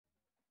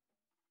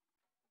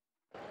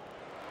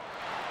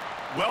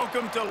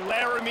Welcome to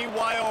Laramie,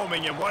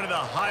 Wyoming, and one of the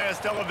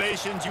highest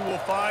elevations you will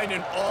find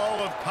in all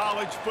of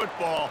college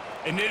football.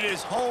 And it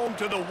is home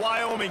to the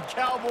Wyoming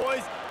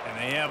Cowboys, and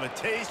they have a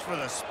taste for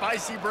the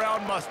spicy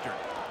brown mustard.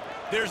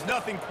 There's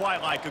nothing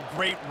quite like a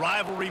great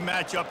rivalry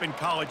matchup in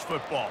college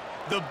football.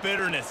 The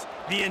bitterness,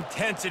 the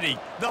intensity,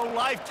 the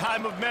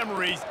lifetime of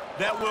memories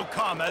that will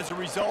come as a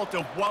result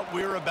of what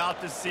we're about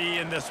to see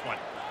in this one.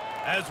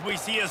 As we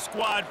see a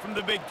squad from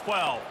the Big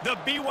 12, the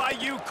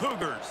BYU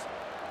Cougars,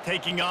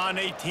 taking on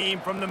a team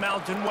from the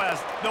Mountain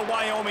West, the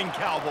Wyoming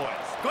Cowboys.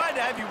 Glad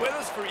to have you with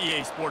us for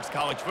EA Sports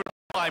College Football.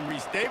 I'm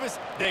Reese Davis,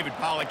 David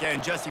Pollack,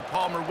 and Jesse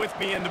Palmer with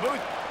me in the booth.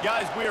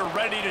 Guys, we are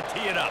ready to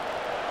tee it up.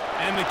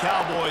 And the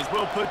Cowboys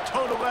will put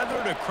total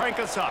leather to crank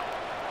us up.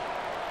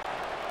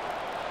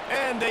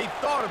 And they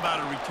thought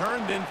about a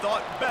return, then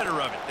thought better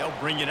of it. They'll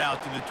bring it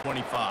out to the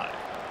 25.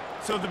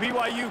 So the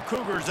BYU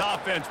Cougars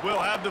offense will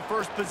have the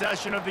first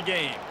possession of the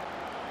game.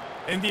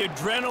 And the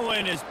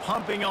adrenaline is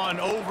pumping on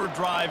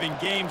overdrive in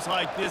games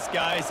like this,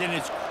 guys, and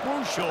it's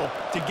crucial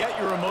to get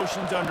your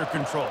emotions under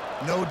control.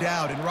 No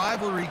doubt. In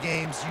rivalry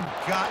games,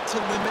 you've got to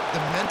limit the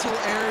mental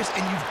errors,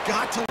 and you've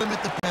got to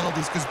limit the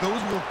penalties, because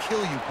those will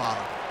kill you, Paul.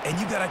 And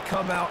you got to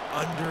come out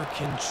under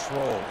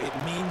control. It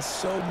means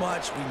so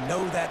much. We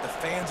know that. The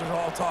fans are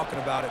all talking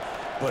about it,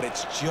 but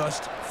it's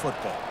just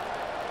football.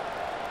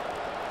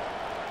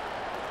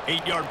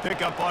 8-yard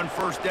pickup on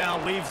first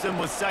down leaves them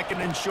with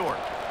second and short.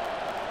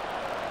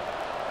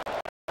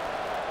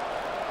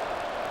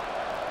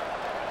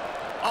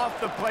 Off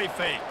the play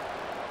fake.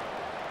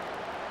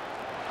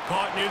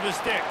 Caught near the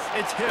sticks.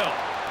 It's Hill.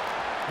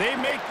 They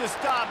make the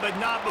stop, but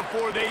not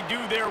before they do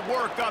their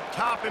work up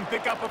top and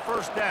pick up a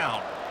first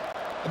down.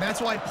 And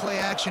that's why play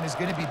action is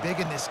going to be big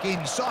in this game.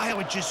 You saw how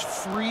it just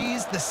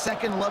frees the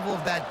second level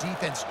of that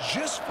defense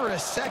just for a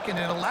second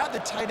and allowed the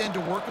tight end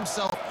to work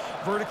himself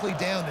vertically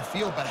down the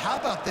field. But how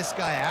about this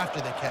guy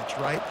after the catch,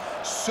 right?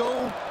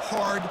 So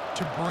hard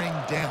to bring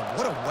down.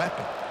 What a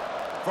weapon.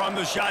 From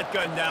the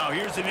shotgun now,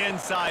 here's an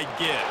inside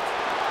give.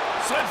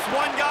 Slips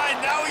one guy,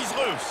 now he's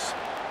loose.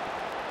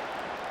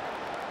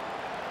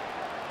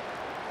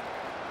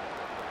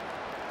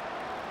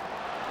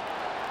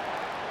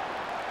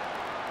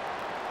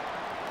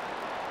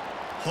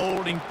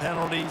 Holding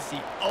penalties, the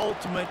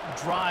ultimate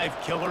drive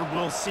killer.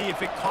 We'll see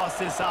if it costs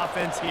this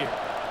offense here.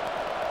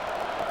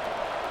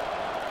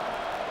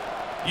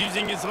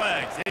 Using his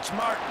legs, it's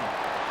Martin.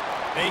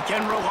 They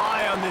can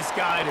rely on this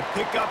guy to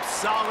pick up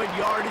solid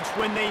yardage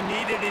when they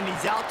need it, and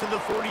he's out to the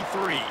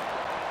 43.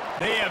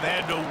 They have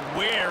had to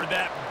wear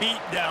that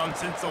beat down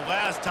since the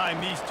last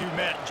time these two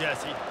met,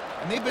 Jesse.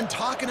 And they've been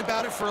talking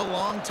about it for a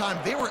long time.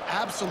 They were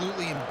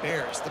absolutely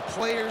embarrassed. The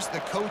players,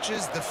 the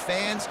coaches, the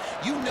fans.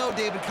 You know,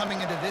 David,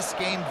 coming into this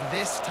game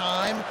this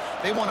time,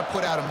 they want to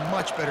put out a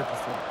much better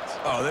performance.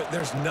 Oh,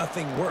 there's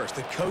nothing worse.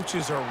 The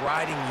coaches are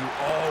riding you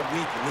all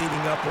week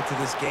leading up into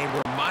this game,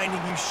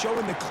 reminding you,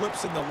 showing the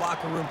clips in the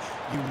locker room.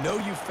 You know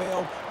you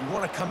failed. You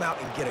want to come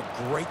out and get a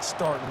great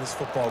start in this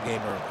football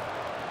game early.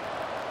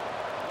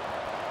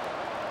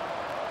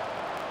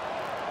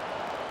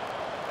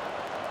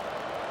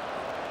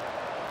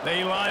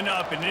 They line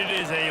up, and it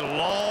is a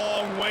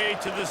long way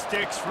to the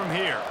sticks from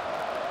here.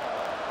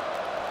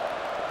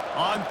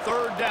 On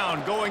third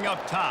down, going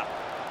up top.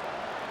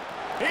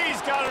 He's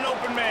got an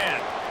open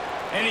man.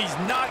 And he's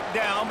knocked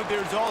down, but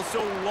there's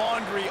also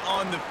laundry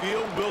on the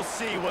field. We'll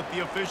see what the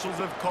officials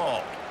have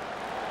called.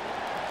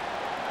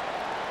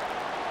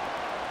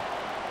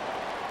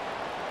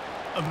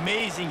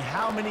 Amazing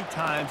how many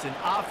times an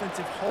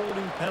offensive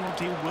holding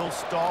penalty will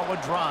stall a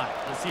drive.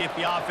 We'll see if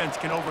the offense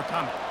can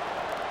overcome it.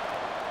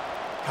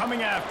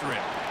 Coming after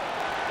him.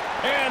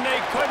 And they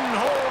couldn't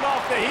hold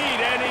off the heat,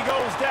 and he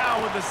goes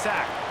down with a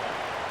sack.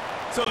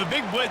 So the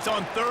big blitz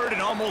on third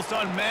and almost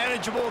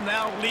unmanageable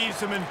now leaves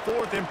him in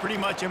fourth and pretty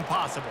much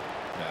impossible.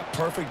 Yeah,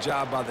 perfect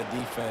job by the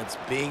defense,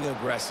 being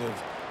aggressive,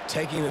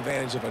 taking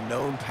advantage of a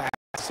known pass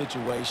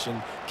situation,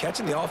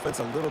 catching the offense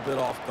a little bit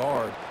off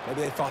guard.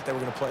 Maybe they thought they were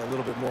going to play a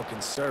little bit more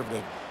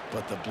conservative,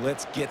 but the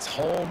blitz gets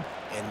home,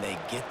 and they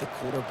get the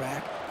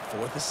quarterback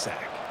for the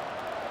sack.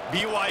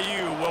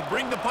 BYU will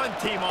bring the punt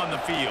team on the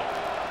field.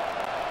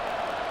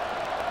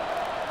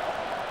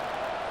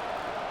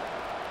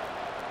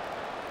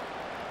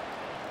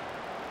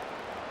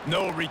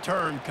 No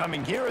return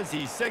coming here as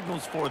he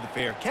signals for the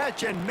fair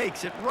catch and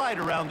makes it right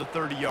around the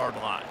 30-yard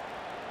line.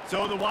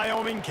 So the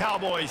Wyoming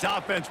Cowboys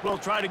offense will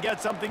try to get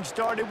something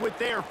started with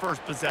their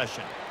first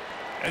possession.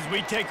 As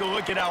we take a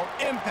look at our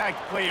impact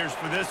players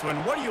for this one,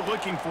 what are you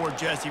looking for,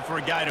 Jesse, for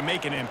a guy to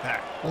make an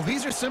impact? Well,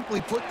 these are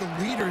simply put the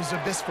leaders of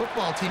this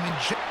football team in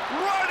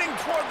running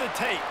toward the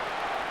tape.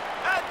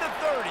 At the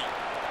 30.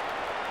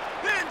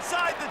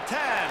 Inside the 10.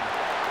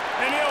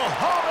 And he'll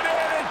haul it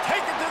in and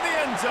take it to the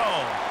end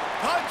zone.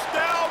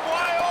 Touchdown,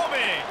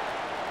 Wyoming!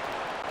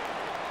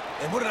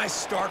 And what a nice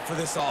start for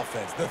this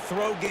offense. The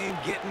throw game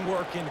getting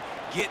working,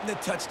 getting the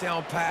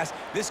touchdown pass.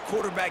 This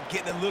quarterback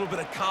getting a little bit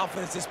of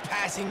confidence. This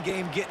passing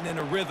game getting in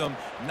a rhythm.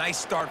 Nice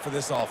start for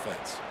this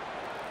offense.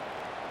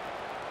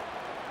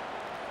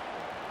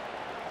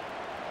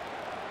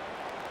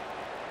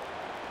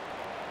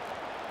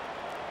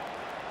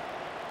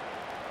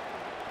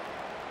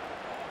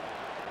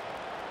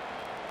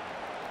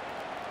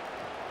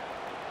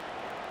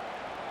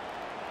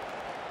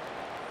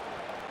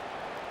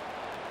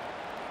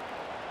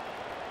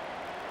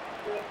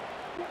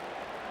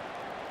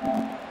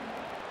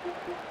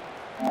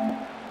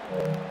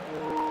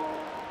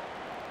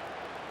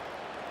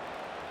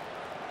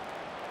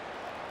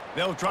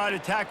 They'll try to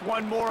tack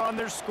one more on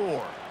their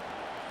score.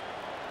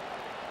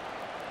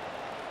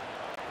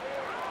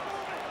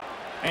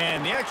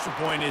 And the extra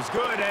point is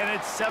good, and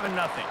it's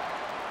 7-0.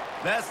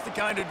 That's the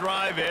kind of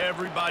drive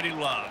everybody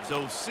loves.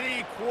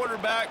 OC,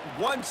 quarterback,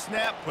 one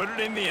snap, put it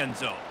in the end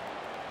zone.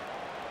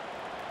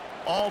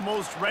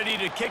 Almost ready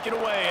to kick it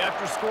away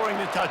after scoring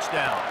the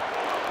touchdown.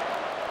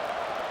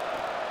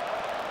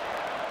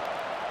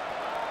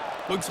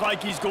 Looks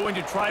like he's going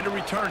to try to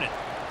return it.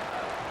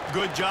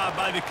 Good job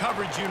by the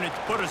coverage unit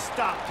to put a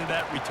stop to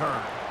that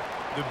return.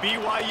 The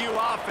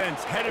BYU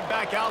offense headed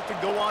back out to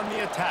go on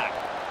the attack.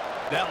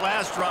 That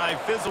last drive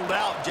fizzled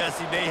out,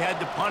 Jesse. They had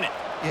to punt it.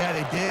 Yeah,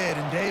 they did.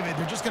 And, David,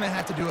 they're just going to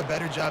have to do a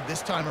better job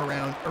this time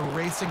around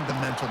erasing the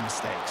mental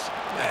mistakes.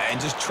 And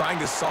just trying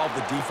to solve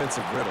the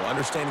defensive riddle,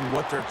 understanding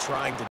what they're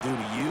trying to do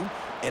to you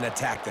and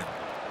attack them.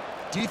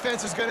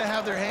 Defense is going to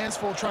have their hands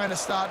full trying to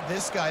stop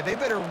this guy. They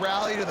better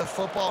rally to the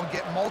football and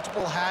get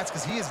multiple hats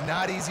because he is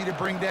not easy to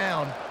bring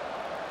down.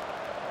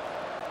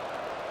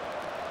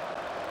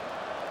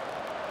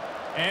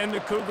 And the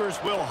Cougars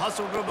will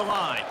hustle to the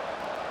line.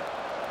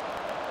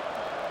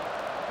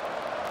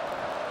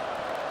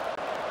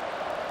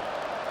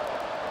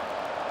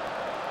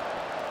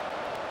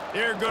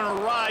 They're going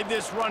to ride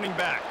this running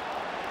back.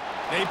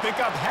 They pick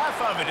up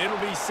half of it. It'll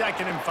be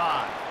 2nd and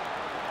 5.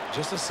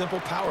 Just a simple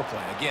power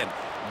play. Again,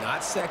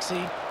 not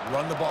sexy,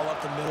 run the ball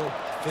up the middle.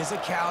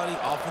 Physicality,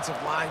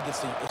 offensive line gets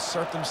to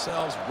assert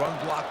themselves, run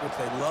block, which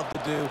they love to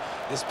do.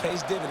 This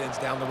pays dividends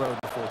down the road in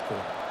the 4th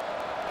quarter.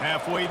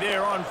 Halfway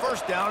there on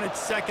 1st down, it's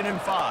 2nd and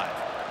 5.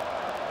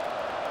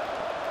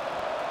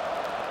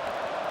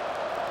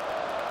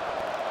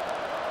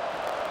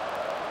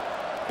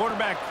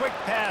 Quarterback quick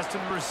pass to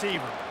the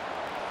receiver.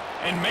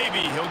 And maybe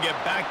he'll get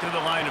back to the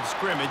line of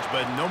scrimmage,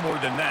 but no more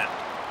than that.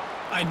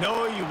 I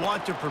know you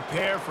want to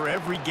prepare for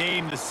every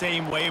game the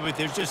same way, but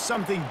there's just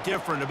something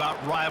different about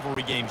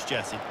rivalry games,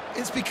 Jesse.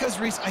 It's because,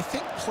 Reese, I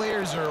think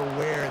players are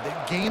aware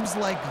that games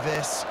like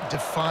this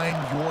define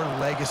your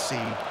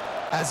legacy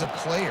as a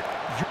player.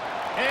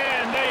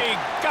 And they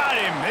got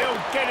him.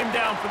 They'll get him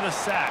down for the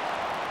sack.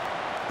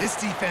 This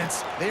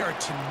defense, they are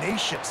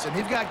tenacious, and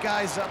they've got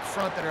guys up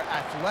front that are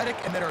athletic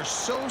and that are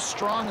so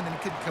strong and then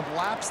can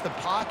collapse the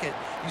pocket.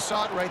 You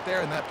saw it right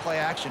there in that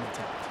play-action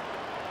attempt.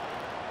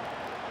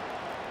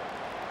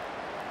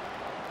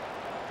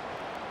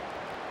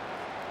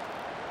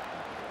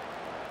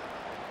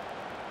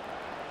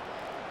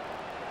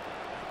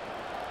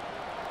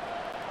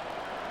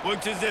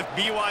 Looks as if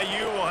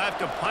BYU will have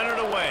to punt it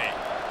away.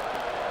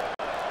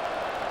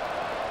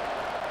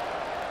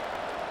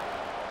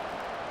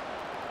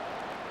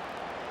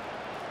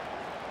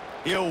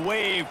 He'll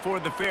wave for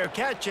the fair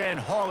catch and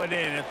haul it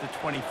in at the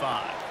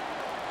 25.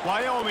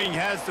 Wyoming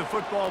has the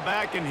football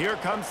back, and here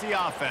comes the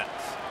offense.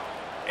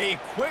 A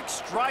quick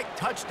strike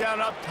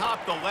touchdown up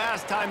top the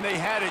last time they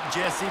had it,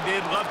 Jesse.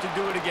 They'd love to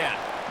do it again.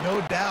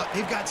 No doubt.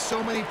 They've got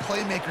so many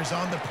playmakers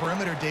on the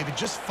perimeter, David.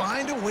 Just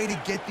find a way to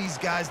get these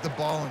guys the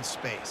ball in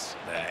space.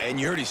 And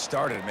you already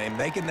started, man.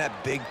 Making that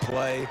big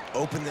play,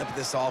 opening up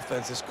this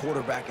offense. This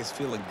quarterback is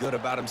feeling good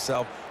about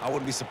himself. I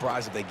wouldn't be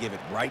surprised if they give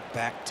it right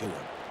back to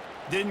him.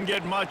 Didn't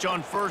get much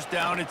on 1st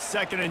down. It's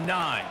 2nd and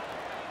 9.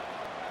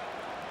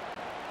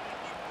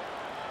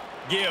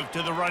 Give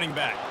to the running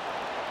back.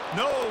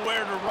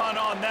 Nowhere to run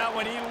on that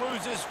one. He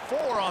loses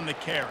 4 on the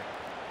carry.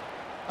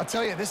 I'll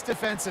tell you, this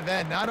defensive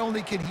end, not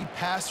only can he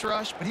pass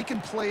rush, but he can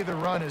play the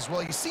run as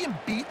well. You see him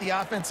beat the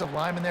offensive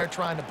lineman there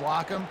trying to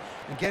block him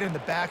and get in the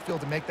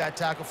backfield to make that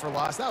tackle for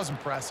loss. That was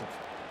impressive.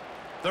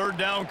 3rd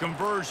down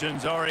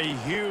conversions are a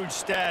huge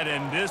stat,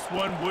 and this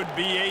one would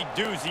be a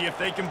doozy if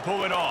they can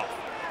pull it off.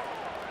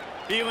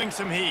 Feeling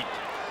some heat.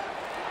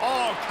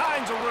 All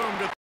kinds of room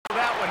to throw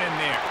that one in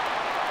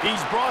there.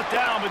 He's brought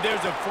down, but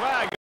there's a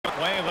flag.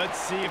 Well, let's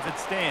see if it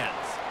stands.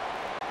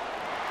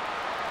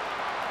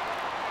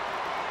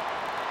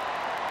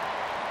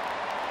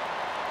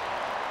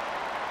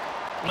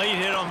 Late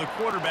hit on the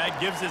quarterback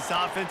gives this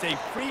offense a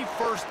free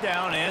 1st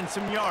down and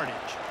some yardage.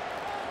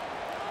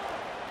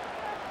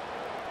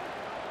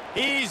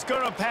 He's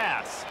going to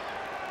pass.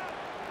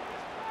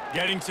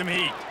 Getting some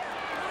heat.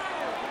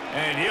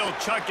 And he'll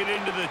chuck it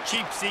into the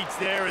cheap seats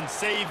there and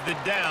save the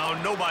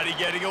down. Nobody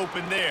getting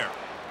open there.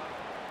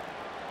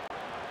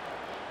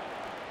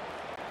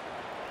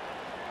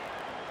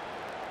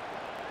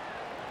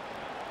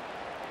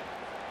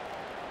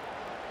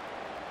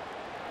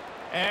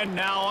 And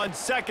now on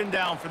 2nd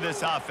down for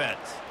this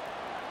offense.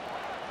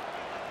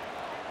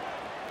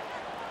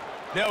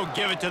 They'll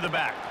give it to the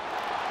back.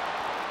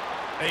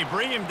 They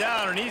bring him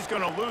down, and he's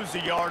going to lose a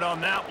yard on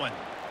that one.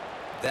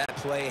 That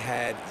play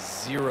had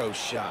 0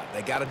 shot.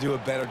 They got to do a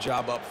better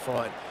job up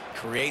front,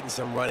 creating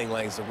some running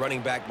lanes. The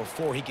running back,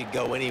 before he could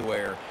go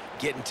anywhere,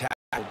 getting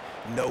tackled,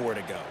 nowhere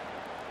to go.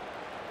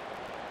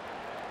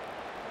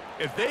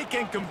 If they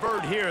can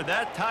convert here,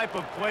 that type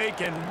of play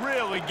can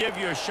really give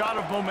you a shot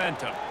of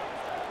momentum.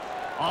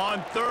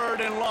 On 3rd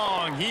and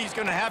long, he's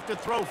going to have to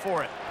throw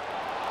for it.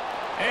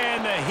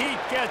 And the heat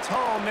gets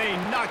home. They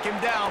knock him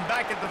down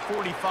back at the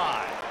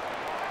 45.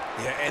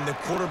 Yeah, and the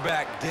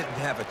quarterback didn't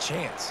have a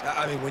chance.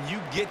 I mean, when you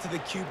get to the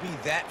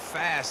QB that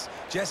fast,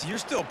 Jesse, you're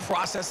still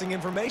processing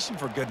information,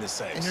 for goodness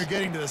sakes. And you're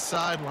getting to the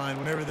sideline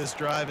whenever this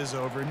drive is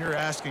over, and you're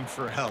asking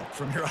for help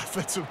from your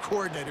offensive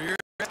coordinator. You're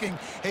asking,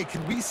 hey,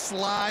 can we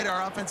slide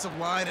our offensive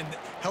line and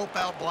help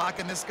out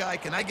blocking this guy?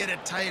 Can I get a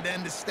tight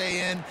end to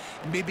stay in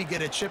and maybe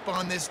get a chip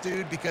on this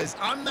dude? Because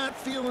I'm not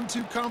feeling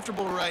too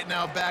comfortable right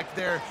now back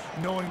there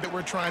knowing that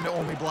we're trying to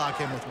only block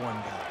him with one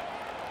guy.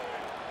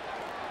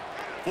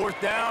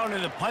 4th down,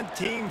 and the punt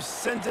team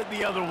sends it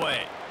the other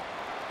way.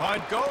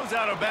 Punt goes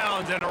out of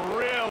bounds, and a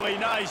really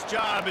nice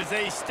job as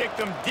they stick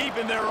them deep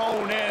in their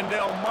own end.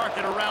 They'll mark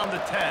it around the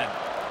 10.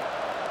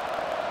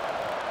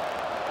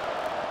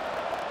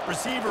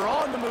 Receiver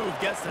on the move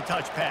gets the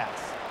touch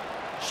pass.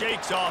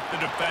 Shakes off the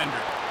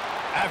defender.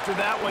 After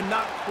that one,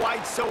 not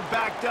quite so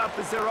backed up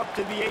as they're up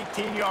to the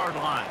 18-yard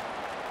line.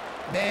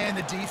 Man,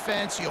 the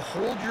defense, you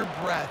hold your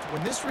breath.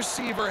 When this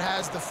receiver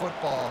has the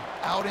football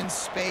out in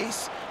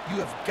space, you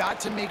have got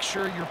to make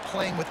sure you're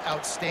playing with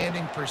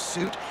outstanding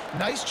pursuit.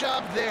 Nice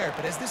job there,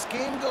 but as this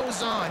game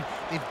goes on,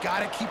 they've got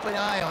to keep an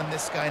eye on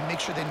this guy and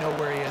make sure they know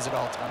where he is at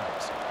all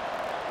times.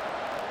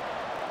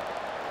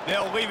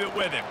 They'll leave it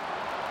with him.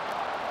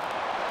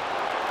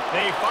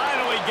 They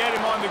finally get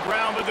him on the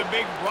ground, but the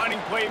big running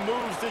play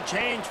moves the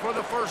change for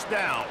the 1st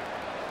down.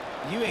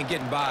 You ain't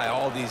getting by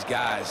all these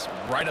guys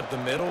right up the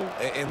middle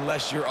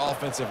unless your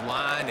offensive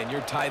line and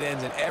your tight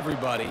ends and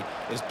everybody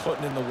is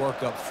putting in the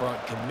work up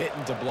front,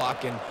 committing to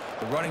blocking.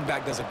 The running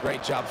back does a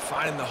great job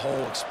finding the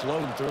hole,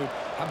 exploding through.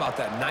 How about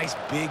that nice,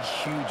 big,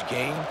 huge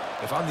gain?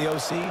 If I'm the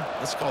OC,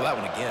 let's call that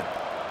one again.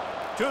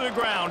 To the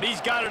ground. He's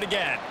got it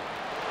again.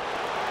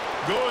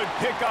 Good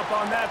pickup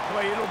on that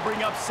play. It'll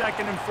bring up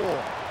 2nd and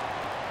 4.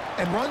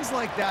 And runs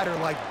like that are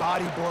like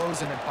body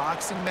blows in a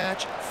boxing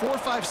match. 4,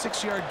 5,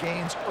 6-yard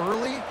gains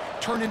early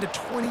turn into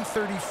 20,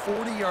 30,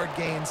 40-yard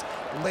gains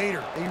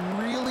later. They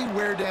really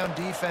wear down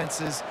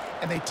defenses,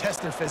 and they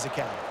test their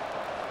physicality.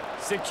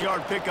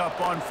 6-yard pickup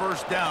on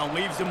 1st down.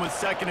 Leaves them with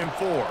 2nd and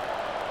 4.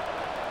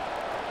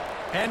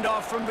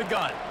 Handoff from the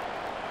gun.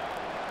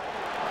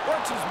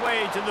 Works his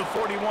way to the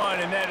 41,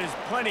 and that is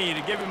plenty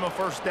to give him a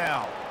 1st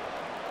down.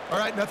 All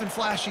right, nothing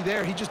flashy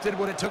there. He just did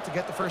what it took to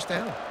get the 1st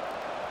down.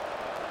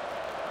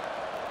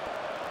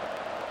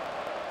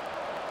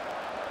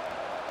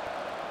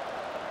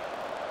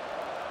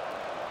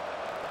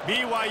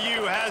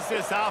 BYU has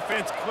this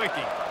offense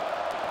clicking.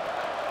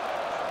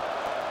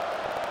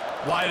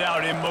 Wide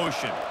out in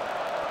motion.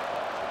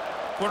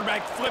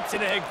 Quarterback flips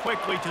it ahead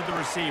quickly to the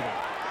receiver.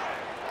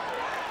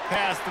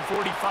 Past the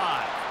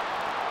 45.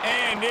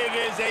 And it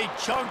is a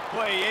chunk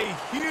play, a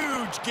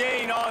huge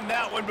gain on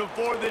that one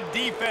before the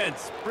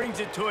defense brings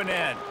it to an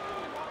end.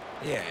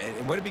 Yeah,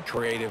 and way to be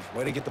creative,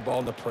 way to get the ball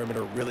in the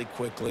perimeter really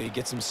quickly,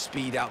 get some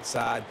speed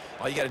outside.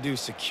 All you got to do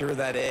is secure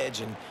that edge,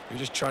 and you're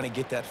just trying to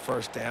get that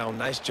 1st down.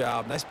 Nice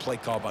job, nice play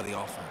call by the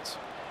offense.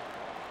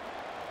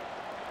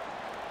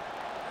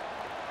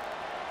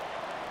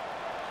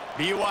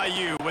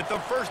 BYU with the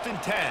 1st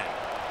and 10.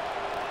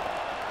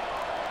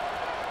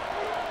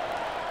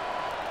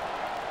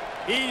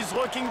 He's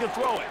looking to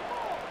throw it.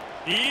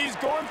 He's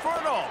going for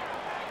it all.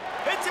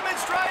 Hits him in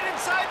stride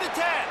inside the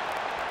 10.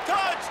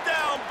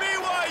 Touchdown,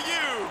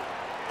 BYU!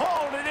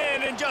 Hauled it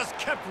in and just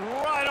kept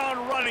right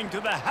on running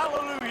to the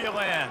hallelujah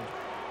land.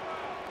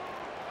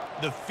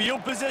 The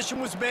field position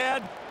was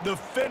bad. The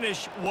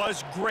finish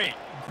was great.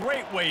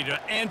 Great way to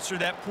answer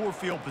that poor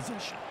field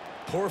position.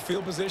 Poor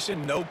field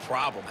position, no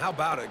problem. How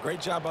about it?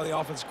 Great job by the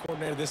offense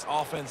coordinator. This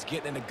offense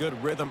getting in a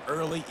good rhythm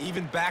early,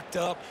 even backed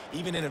up,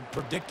 even in a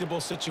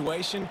predictable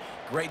situation.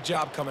 Great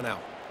job coming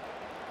out.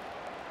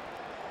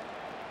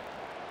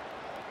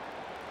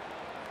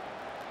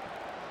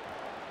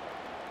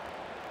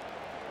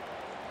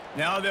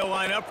 Now they'll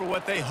line up for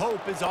what they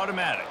hope is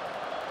automatic.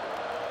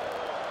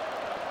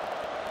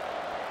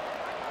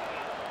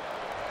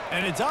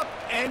 And it's up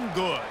and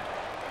good.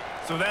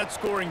 So that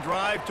scoring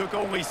drive took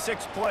only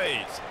 6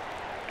 plays.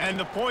 And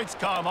the points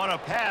come on a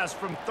pass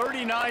from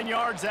 39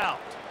 yards out.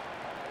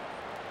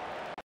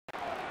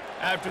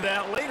 After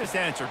that latest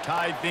answer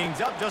tied things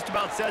up, just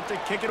about set to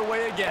kick it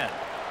away again.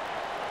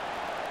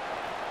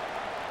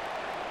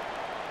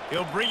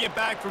 He'll bring it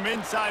back from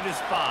inside his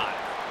 5.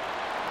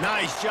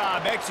 Nice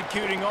job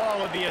executing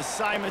all of the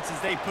assignments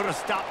as they put a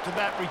stop to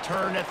that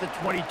return at the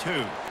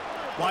 22.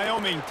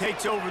 Wyoming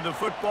takes over the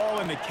football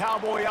and the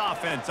Cowboy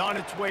offense on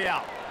its way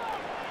out.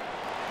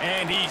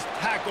 And he's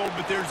tackled,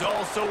 but there's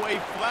also a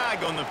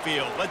flag on the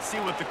field. Let's see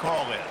what the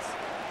call is.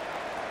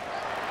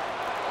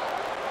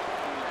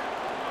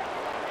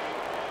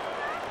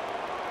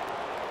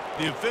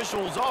 The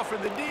officials offer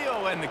the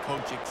deal, and the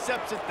coach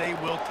accepts it. They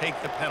will take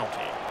the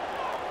penalty.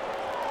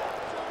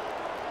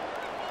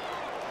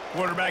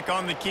 Quarterback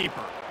on the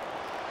keeper.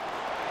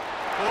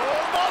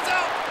 Oh, ball's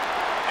out!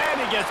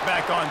 And he gets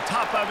back on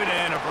top of it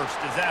and averts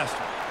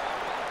disaster.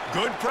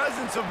 Good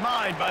presence of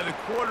mind by the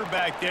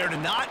quarterback there to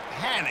not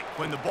panic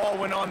when the ball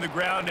went on the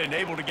ground and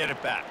able to get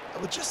it back. I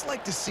would just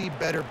like to see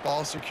better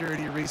ball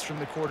security, Reese, from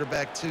the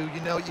quarterback, too.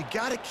 You know, you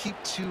got to keep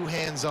two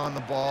hands on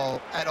the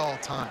ball at all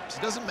times.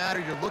 It doesn't matter.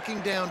 You're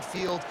looking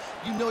downfield.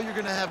 You know you're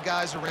going to have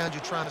guys around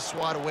you trying to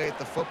swat away at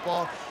the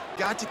football.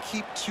 Got to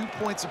keep 2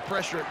 points of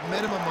pressure at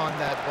minimum on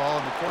that ball,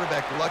 and the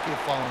quarterback lucky to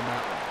fall on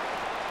that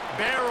one.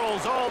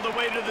 Barrels all the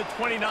way to the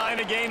 29,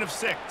 a gain of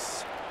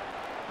 6.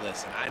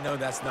 Listen, I know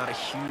that's not a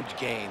huge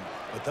gain,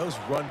 but those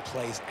run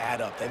plays add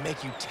up. They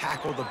make you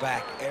tackle the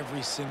back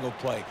every single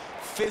play.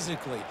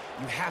 Physically,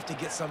 you have to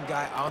get some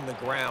guy on the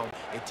ground.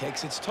 It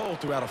takes its toll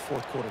throughout a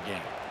fourth-quarter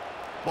game.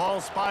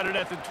 Ball spotted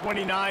at the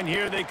 29.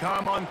 Here they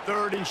come on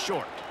 3rd and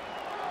short.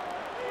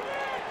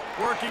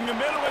 Working the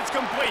middle, it's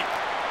complete.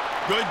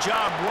 Good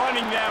job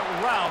running that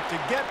route to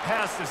get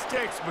past the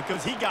sticks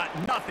because he got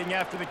nothing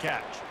after the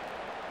catch.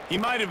 He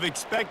might have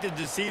expected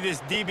to see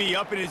this DB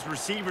up in his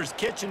receiver's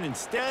kitchen.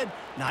 Instead,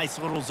 nice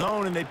little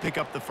zone, and they pick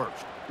up the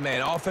first.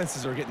 Man,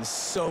 offenses are getting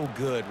so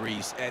good,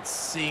 Reese, at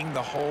seeing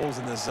the holes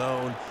in the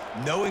zone,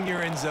 knowing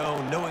you're in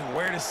zone, knowing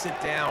where to sit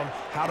down,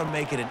 how to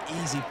make it an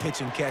easy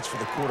pitch and catch for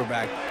the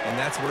quarterback, and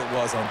that's what it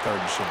was on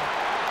 3rd and short.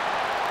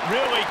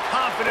 Really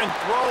confident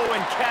throw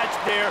and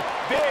catch there.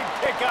 Big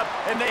pickup,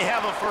 and they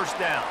have a first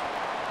down.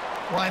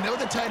 Well, I know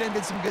the tight end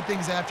did some good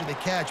things after the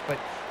catch, but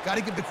got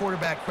to give the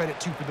quarterback credit,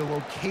 too, for the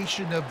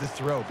location of the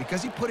throw.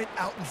 Because he put it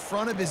out in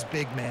front of his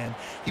big man,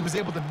 he was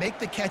able to make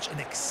the catch and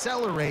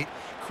accelerate,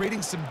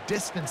 creating some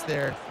distance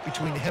there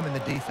between him and the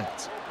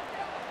defense.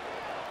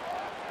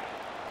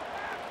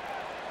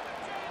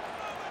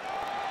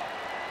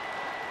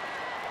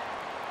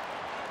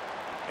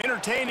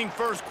 Entertaining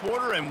first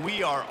quarter, and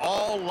we are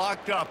all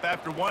locked up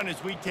after one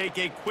as we take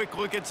a quick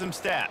look at some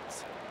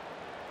stats.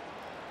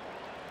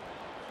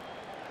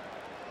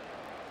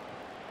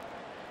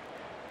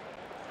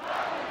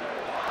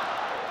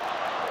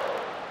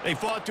 They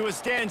fought to a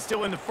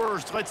standstill in the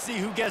first. Let's see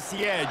who gets the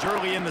edge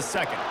early in the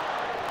second.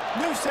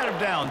 New set of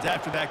downs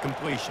after that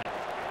completion.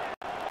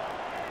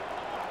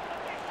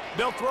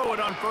 They'll throw it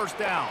on 1st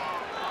down.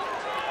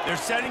 They're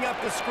setting up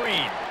the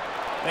screen.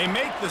 They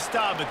make the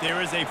stop, but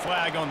there is a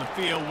flag on the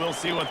field. We'll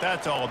see what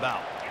that's all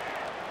about.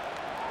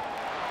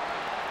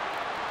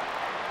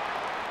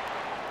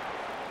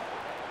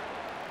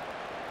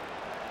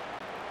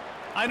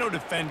 I know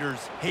defenders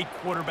hate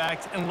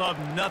quarterbacks and love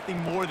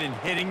nothing more than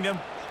hitting them.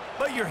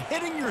 But you're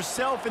hitting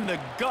yourself in the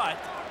gut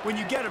when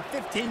you get a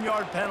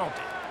 15-yard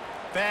penalty.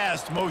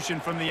 Fast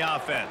motion from the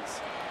offense.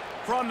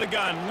 From the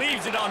gun,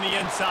 leaves it on the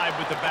inside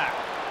with the back.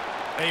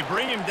 They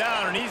bring him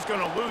down, and he's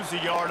going to lose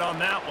a yard on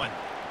that one.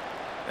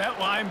 That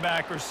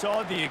linebacker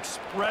saw the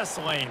express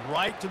lane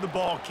right to the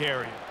ball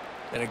carrier.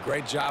 And a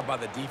great job by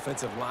the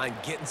defensive line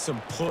getting some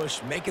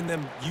push, making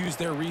them use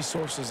their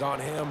resources on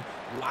him.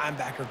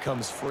 Linebacker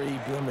comes free,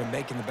 boom, and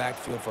making the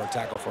backfield for a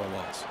tackle for a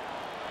loss.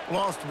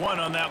 Lost one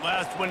on that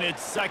last one.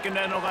 It's 2nd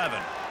and 11.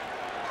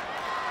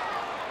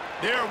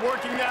 They're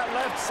working that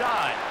left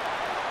side.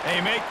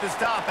 They make the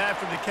stop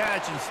after the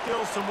catch, and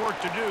still some work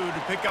to do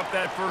to pick up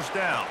that first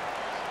down.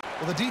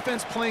 Well, the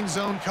defense playing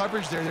zone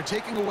coverage there. They're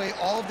taking away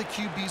all of the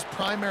QB's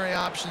primary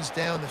options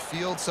down the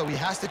field, so he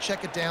has to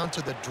check it down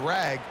to the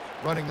drag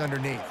running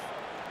underneath.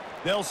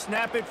 They'll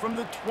snap it from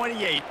the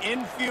 28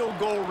 in field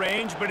goal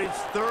range, but it's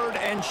 3rd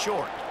and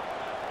short.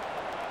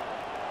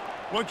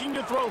 Looking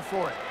to throw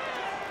for it.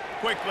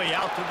 Quickly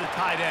out to the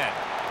tight end.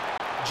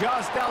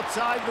 Just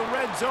outside the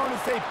red zone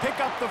as they pick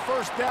up the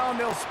first down.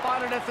 They'll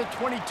spot it at the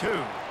 22.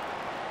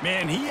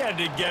 Man, he had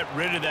to get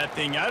rid of that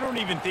thing. I don't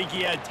even think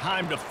he had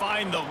time to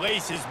find the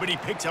laces, but he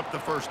picks up the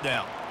first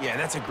down. Yeah,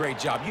 that's a great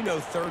job. You know,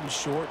 3rd and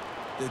short,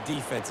 the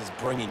defense is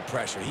bringing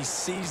pressure. He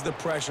sees the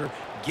pressure,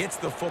 gets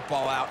the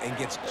football out, and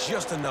gets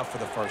just enough for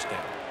the first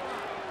down.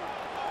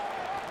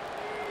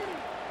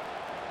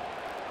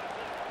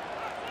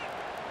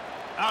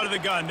 Out of the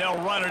gun, they'll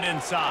run it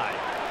inside.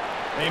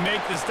 They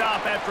make the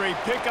stop after a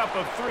pickup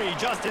of 3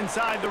 just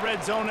inside the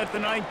red zone at the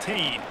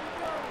 19.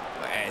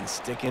 And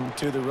sticking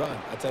to the run.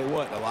 I tell you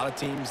what, a lot of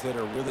teams that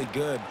are really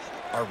good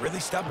are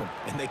really stubborn,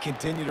 and they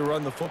continue to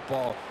run the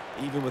football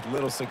even with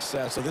little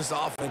success. So this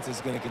offense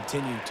is going to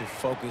continue to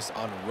focus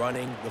on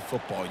running the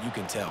football, you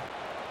can tell.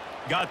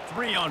 Got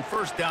 3 on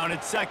 1st down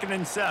at 2nd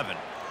and 7.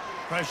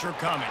 Pressure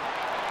coming.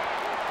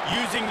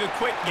 Using the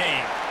quick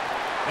game.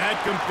 That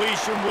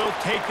completion will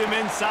take them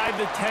inside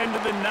the 10 to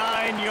the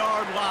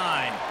 9-yard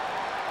line.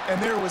 And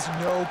there was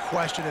no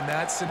question in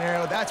that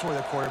scenario. That's where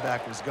the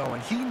quarterback was going.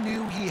 He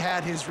knew he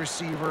had his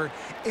receiver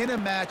in a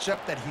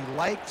matchup that he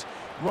liked,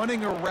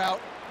 running a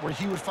route where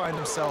he would find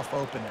himself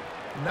open.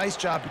 Nice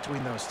job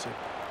between those two.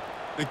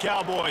 The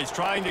Cowboys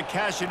trying to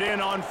cash it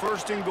in on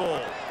 1st and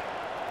goal.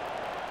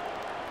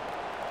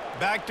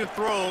 Back to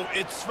throw,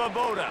 it's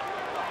Svoboda.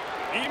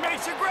 He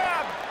makes a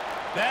grab.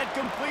 That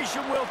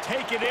completion will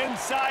take it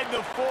inside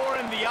the 4,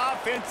 and the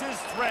offense is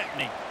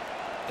threatening.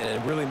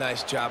 And a really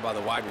nice job by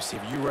the wide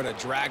receiver. You run a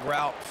drag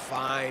route,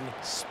 find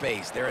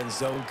space. They're in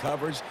zone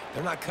coverage.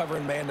 They're not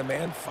covering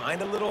man-to-man.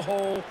 Find a little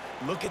hole.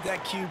 Look at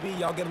that QB.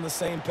 Y'all get on the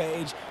same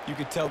page. You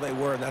could tell they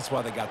were, and that's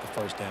why they got the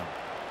first down.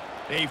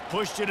 They've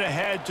pushed it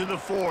ahead to the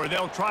 4.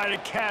 They'll try to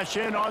cash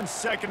in on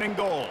 2nd and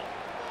goal.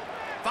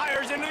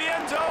 Fires into the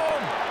end zone.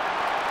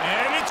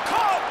 And it's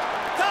caught.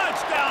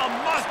 Touchdown,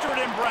 Mustard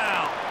and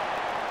Brown.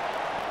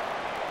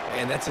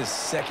 And that's his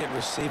 2nd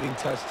receiving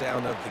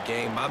touchdown of the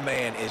game. My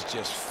man is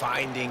just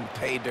finding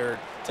pay dirt.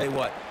 Tell you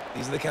what,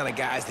 these are the kind of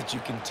guys that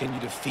you continue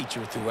to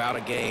feature throughout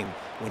a game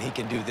when he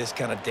can do this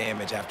kind of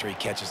damage after he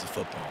catches the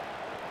football.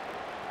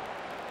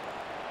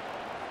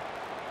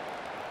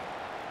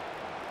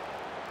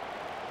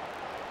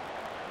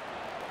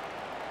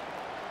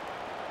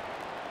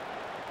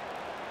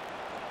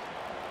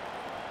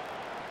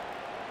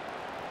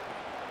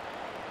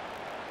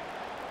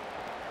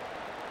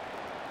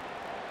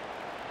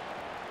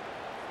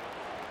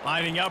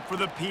 Lining up for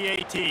the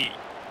PAT.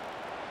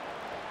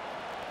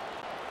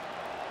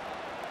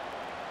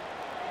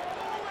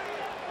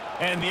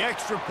 And the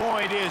extra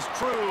point is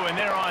true, and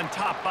they're on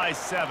top by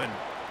 7.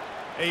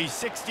 A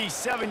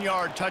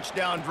 67-yard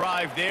touchdown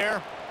drive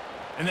there,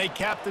 and they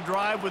cap the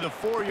drive with a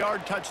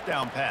 4-yard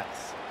touchdown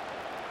pass.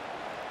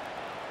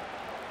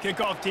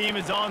 Kickoff team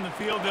is on the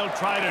field. They'll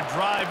try to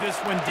drive this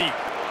one deep.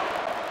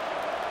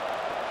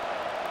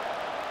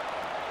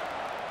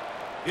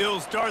 He'll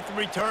start the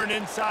return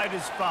inside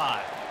his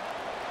 5.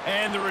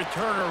 And the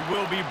returner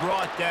will be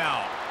brought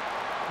down.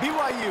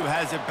 BYU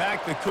has it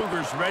back. The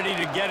Cougars ready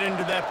to get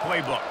into that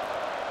playbook.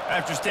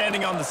 After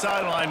standing on the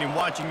sideline and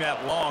watching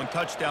that long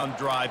touchdown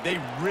drive,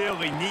 they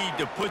really need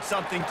to put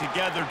something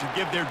together to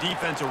give their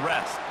defense a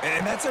rest.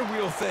 And that's a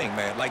real thing,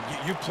 man. Like,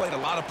 you've played a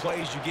lot of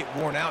plays, you get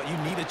worn out. You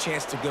need a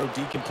chance to go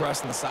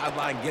decompress on the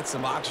sideline, get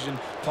some oxygen.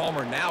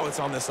 Palmer, now it's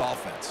on this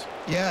offense.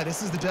 Yeah,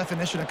 this is the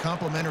definition of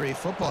complementary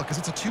football because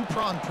it's a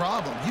two-pronged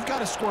problem. You've got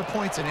to score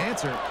points and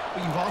answer,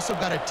 but you've also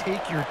got to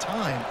take your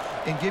time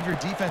and give your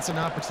defense an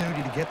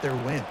opportunity to get their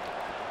win.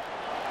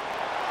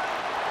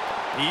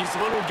 These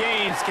little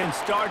gains can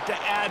start to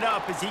add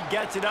up as he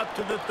gets it up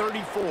to the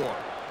 34.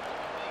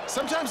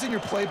 Sometimes in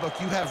your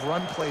playbook, you have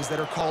run plays that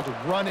are called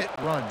run-it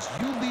runs.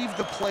 You leave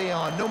the play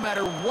on no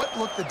matter what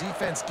look the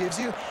defense gives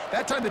you.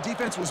 That time the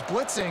defense was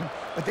blitzing,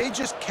 but they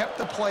just kept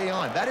the play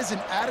on. That is an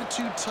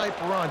attitude-type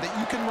run that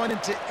you can run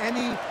into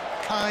any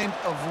kind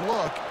of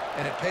look,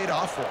 and it paid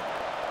off for him.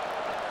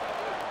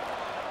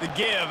 The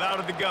give out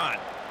of the gun.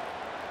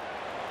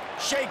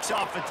 Shakes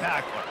off the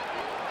tackler.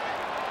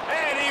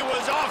 And he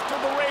was off to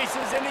the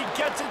races, and he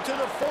gets it to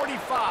the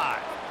 45.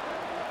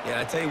 Yeah,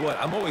 I tell you what,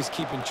 I'm always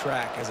keeping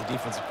track as a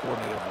defensive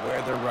coordinator of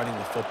where they're running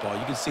the football.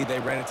 You can see they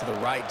ran it to the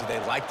right. Do they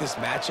like this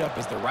matchup?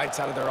 Is the right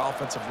side of their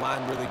offensive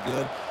line really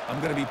good? I'm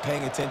going to be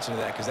paying attention to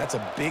that because that's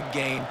a big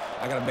gain.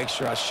 I got to make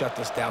sure I shut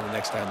this down the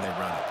next time they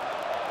run it.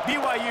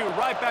 BYU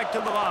right back to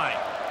the line.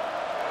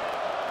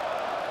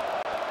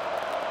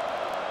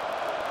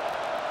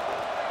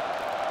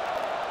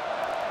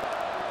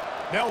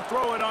 They'll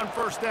throw it on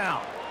first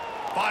down.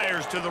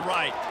 Fires to the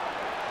right.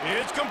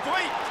 It's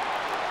complete.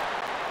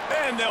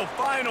 And they'll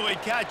finally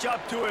catch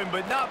up to him,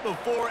 but not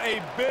before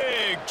a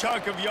big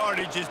chunk of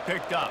yardage is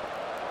picked up.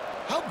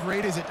 How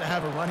great is it to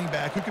have a running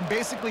back who can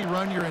basically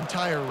run your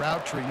entire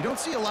route tree? You don't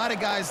see a lot of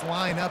guys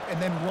line up and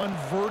then run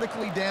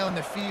vertically down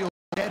the field,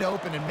 get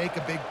open, and make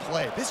a big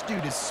play. This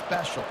dude is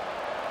special.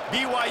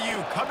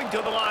 BYU coming to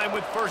the line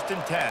with 1st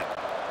and 10.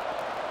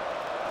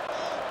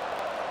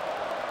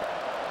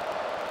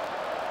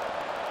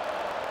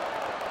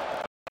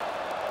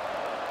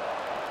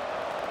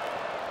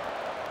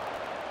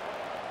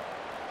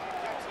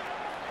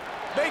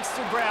 Makes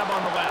the grab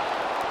on the left.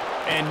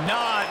 And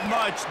not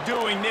much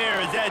doing there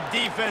as that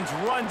defense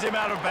runs him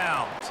out of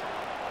bounds.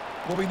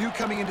 Well, we knew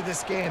coming into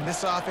this game,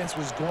 this offense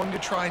was going to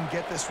try and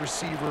get this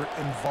receiver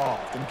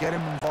involved and get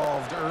him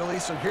involved early.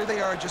 So here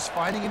they are just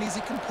finding an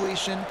easy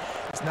completion.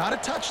 It's not a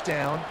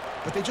touchdown,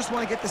 but they just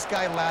want to get this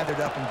guy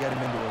lathered up and get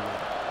him into a rhythm.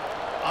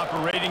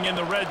 Operating in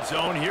the red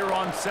zone here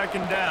on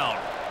 2nd down.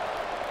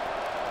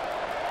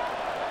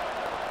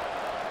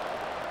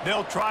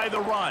 They'll try the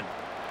run.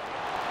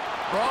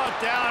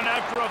 Brought down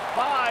after a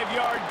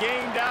 5-yard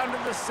gain down to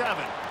the 7.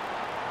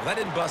 Well, that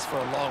didn't bust for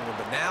a long one,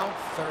 but now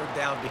 3rd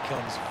down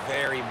becomes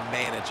very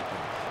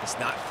manageable. It's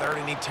not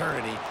 3rd in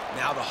eternity.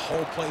 Now the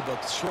whole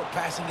playbook, short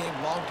passing game,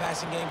 long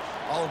passing game,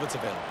 all of it's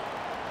available.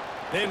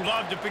 They'd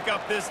love to pick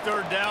up this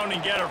 3rd down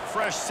and get a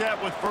fresh set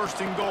with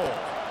 1st and goal.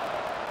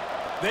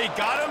 They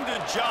got him to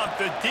jump.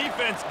 The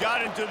defense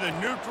got into the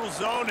neutral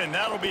zone, and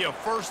that'll be a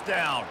 1st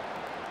down.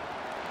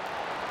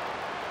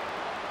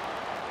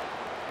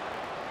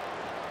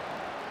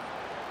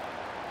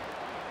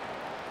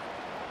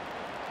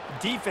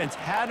 Defense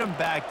had them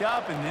backed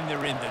up, and then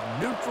they're in the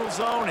neutral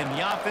zone, and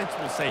the offense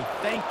will say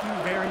thank you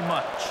very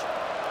much.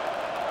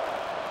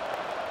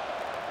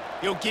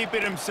 He'll keep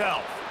it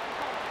himself.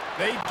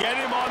 They get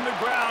him on the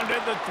ground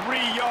at the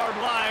 3-yard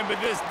line,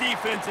 but this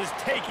defense is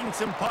taking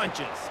some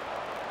punches.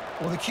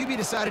 Well, the QB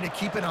decided to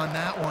keep it on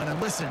that one.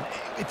 And listen,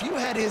 if you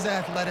had his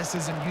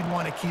athleticism, you'd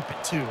want to keep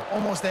it too.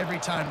 Almost every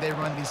time they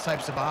run these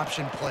types of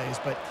option plays.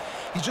 But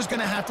he's just going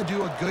to have to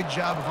do a good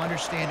job of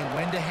understanding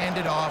when to hand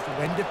it off,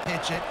 when to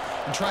pitch it,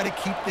 and try to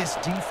keep this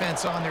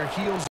defense on their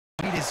heels.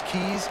 Beat his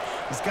keys.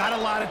 He's got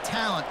a lot of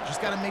talent.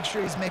 Just got to make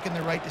sure he's making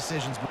the right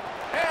decisions.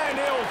 And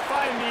he'll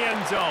find the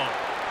end zone.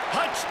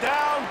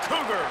 Touchdown,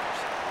 Cougars.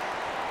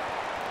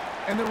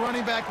 And the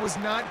running back was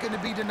not going to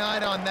be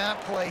denied on that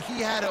play.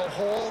 He had a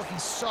hole. He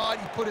saw it.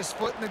 He put his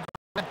foot in the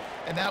ground,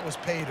 and that was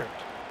pay dirt.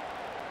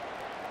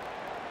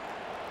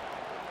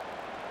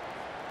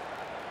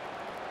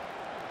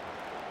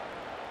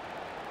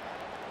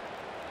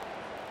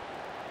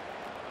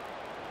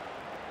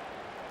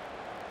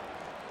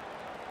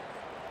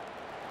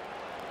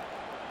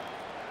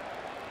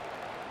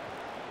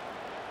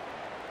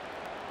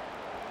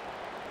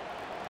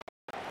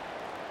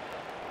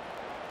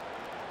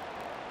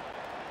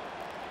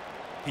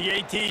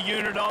 PAT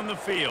unit on the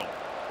field.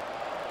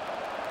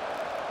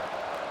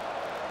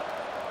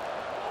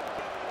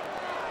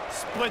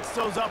 Splits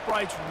those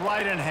uprights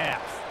right in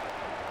half.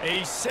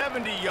 A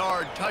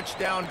 70-yard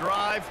touchdown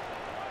drive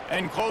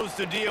and close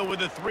the deal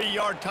with a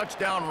 3-yard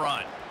touchdown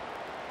run.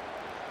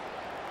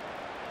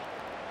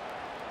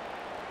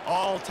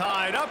 All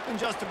tied up and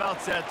just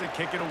about set to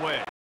kick it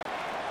away.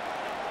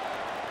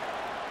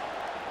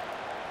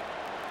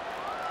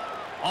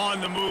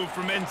 On the move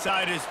from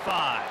inside his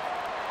 5.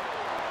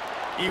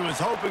 He was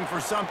hoping for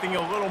something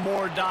a little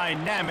more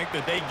dynamic,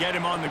 that they get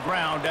him on the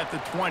ground at the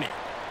 20.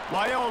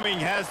 Wyoming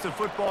has the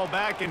football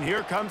back, and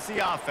here comes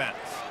the offense.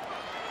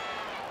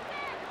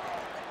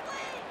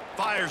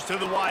 Fires to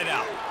the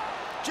wideout.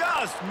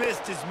 Just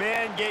missed his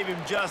man, gave him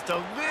just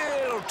a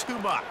little too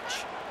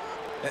much.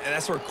 And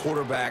that's where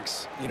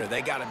quarterbacks, you know,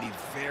 they got to be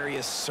very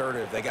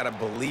assertive. They got to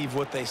believe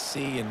what they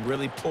see and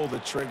really pull the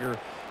trigger.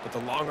 But the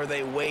longer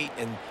they wait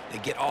and they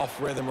get off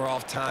rhythm or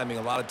off timing,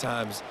 a lot of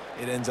times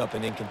it ends up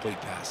in incomplete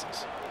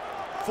passes.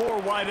 4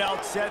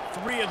 wideouts set,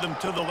 3 of them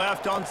to the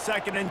left on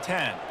 2nd and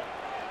 10.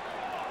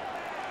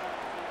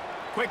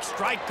 Quick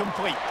strike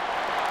complete.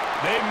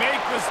 They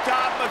make the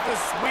stop, but the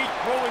sweet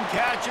throwing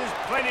catch is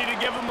plenty to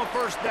give them a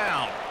first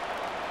down.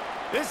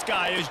 This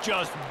guy is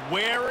just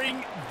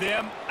wearing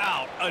them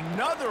out.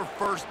 Another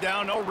first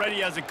down, already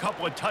has a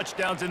couple of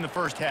touchdowns in the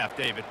first half,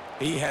 David.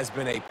 He has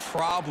been a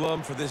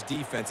problem for this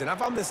defense, and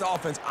if I'm this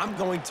offense, I'm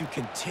going to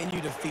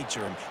continue to feature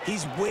him.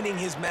 He's winning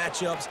his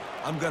matchups.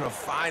 I'm going to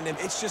find him.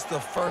 It's just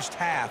the first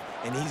half,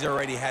 and he's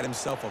already had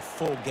himself a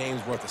full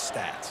game's worth of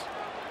stats.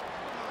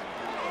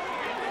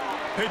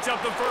 Picks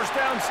up the first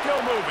down,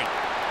 still moving.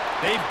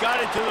 They've got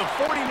it to the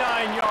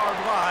 49-yard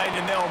line,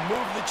 and they'll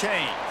move the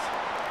chains.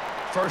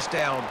 First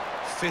down,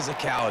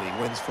 physicality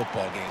wins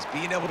football games.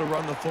 Being able to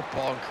run the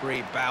football and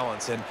create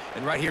balance. And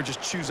right here,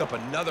 just choose up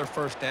another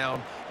first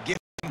down, give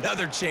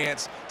another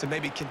chance to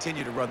maybe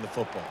continue to run the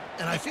football.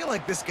 And I feel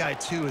like this guy,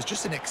 too, is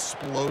just an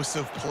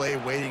explosive play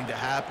waiting to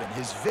happen.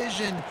 His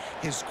vision,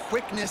 his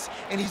quickness,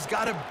 and he's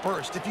got a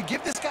burst. If you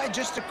give this guy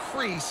just a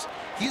crease,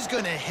 he's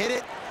going to hit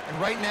it.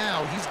 And right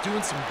now, he's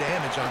doing some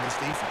damage on this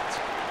defense.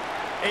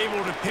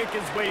 Able to pick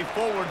his way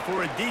forward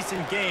for a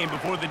decent game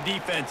before the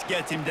defense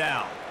gets him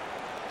down.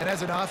 And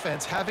as an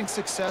offense, having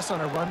success on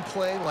a run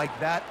play like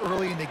that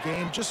early in the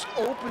game just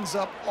opens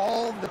up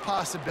all the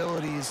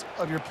possibilities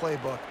of your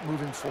playbook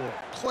moving forward.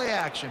 Play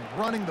action,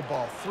 running the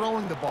ball,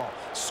 throwing the ball,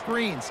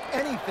 screens,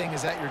 anything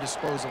is at your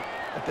disposal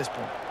at this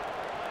point.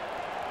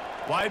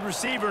 Wide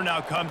receiver now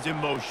comes in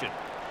motion.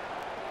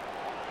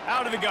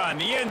 Out of the gun,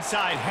 the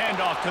inside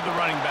handoff to the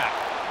running back.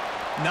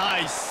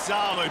 Nice,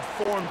 solid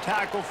form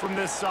tackle from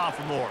this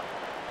sophomore.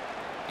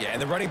 Yeah,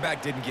 and the running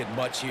back didn't get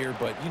much here,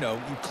 but, you know,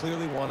 you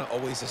clearly want to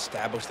always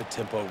establish the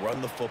tempo,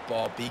 run the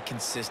football, be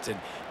consistent,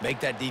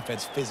 make that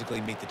defense physically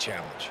meet the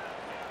challenge.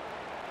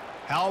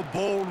 How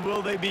bold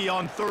will they be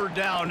on 3rd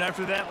down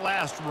after that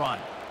last run?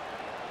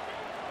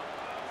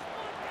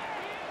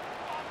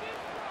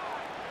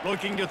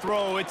 Looking to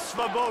throw, it's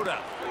Svoboda.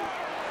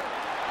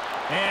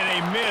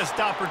 And a missed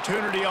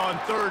opportunity on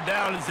 3rd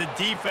down as the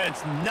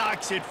defense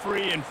knocks it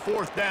free, and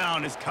 4th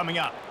down is coming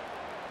up.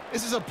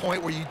 This is a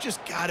point where you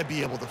just got to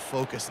be able to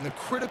focus. And the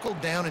critical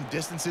down and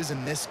distances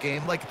in this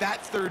game, like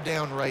that 3rd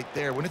down right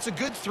there, when it's a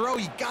good throw,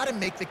 you got to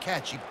make the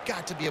catch. You've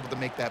got to be able to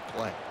make that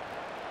play.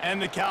 And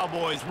the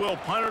Cowboys will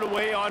punt it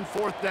away on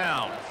 4th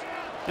down.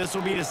 This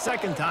will be the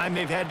 2nd time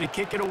they've had to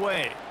kick it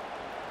away.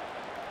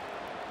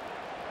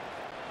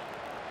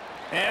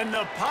 And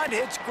the punt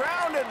hits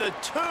ground at the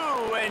 2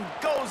 and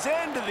goes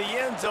into the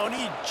end zone.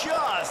 He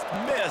just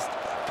missed,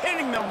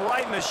 pinning them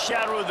right in the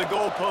shadow of the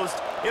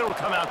goalpost. It'll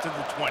come out to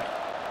the 20.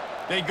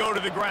 They go to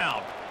the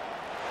ground.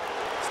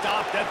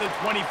 Stopped at the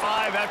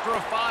 25 after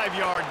a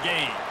 5-yard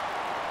gain.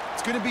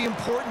 It's going to be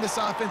important this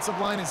offensive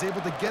line is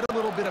able to get a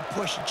little bit of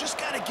push. You just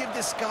got to give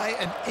this guy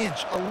an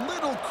inch, a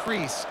little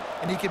crease,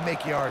 and he can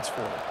make yards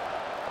for it.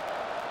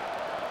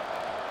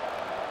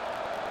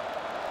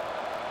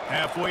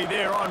 Halfway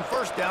there on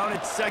 1st down,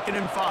 it's 2nd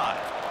and 5.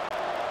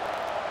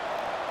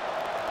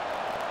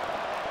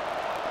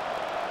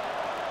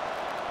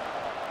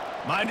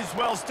 Might as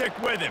well stick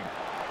with him.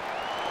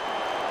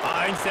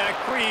 Finds that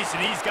crease,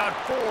 and he's got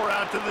 4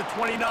 out to the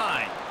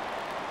 29.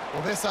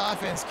 Well, this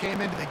offense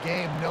came into the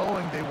game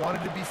knowing they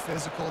wanted to be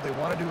physical. They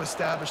wanted to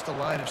establish the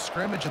line of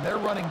scrimmage, and they're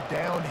running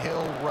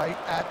downhill right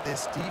at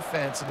this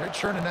defense, and they're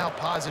churning out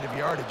positive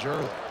yardage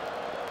early.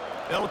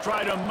 They'll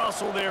try to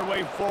muscle their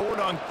way forward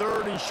on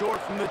 3rd and short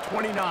from the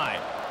 29.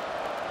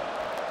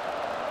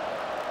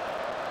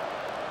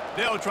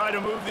 They'll try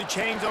to move the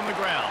chains on the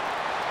ground.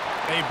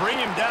 They bring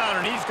him down,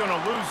 and he's going to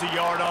lose a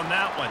yard on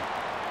that one.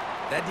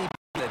 That DB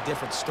had a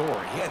different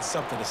story. He had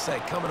something to say,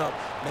 coming up,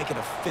 making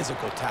a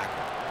physical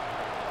tackle.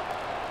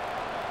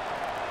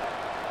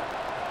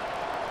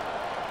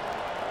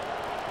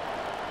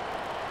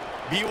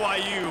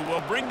 BYU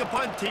will bring the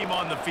punt team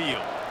on the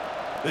field.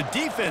 The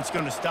defense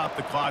going to stop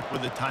the clock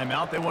with a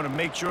timeout. They want to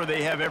make sure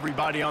they have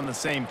everybody on the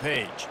same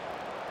page.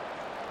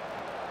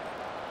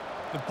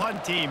 The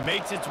punt team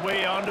makes its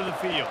way onto the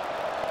field.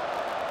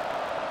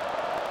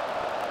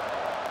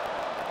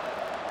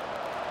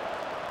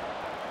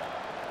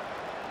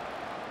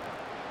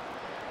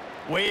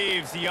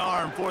 Waves the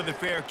arm for the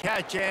fair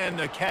catch, and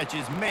the catch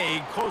is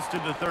made close to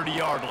the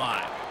 30-yard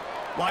line.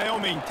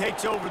 Wyoming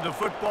takes over the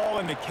football,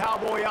 and the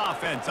Cowboy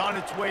offense on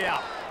its way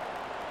out.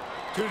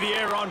 To the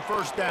air on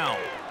 1st down.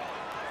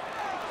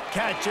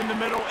 Catch in the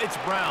middle, it's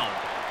Brown.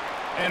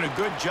 And a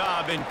good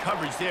job in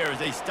coverage there as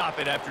they stop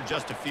it after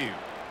just a few.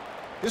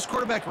 This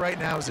quarterback right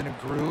now is in a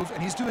groove,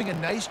 and he's doing a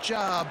nice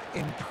job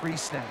in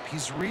pre-snap.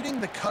 He's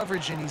reading the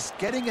coverage, and he's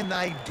getting an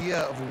idea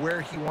of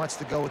where he wants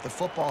to go with the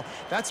football.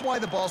 That's why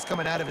the ball's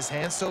coming out of his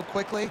hands so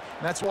quickly,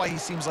 and that's why he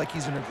seems like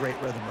he's in a great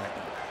rhythm right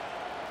now.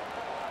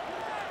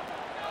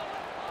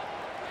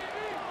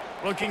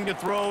 Looking to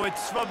throw,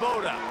 it's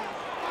Svoboda.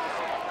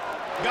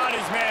 Got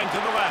his man to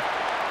the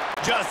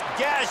left. Just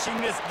gashing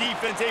this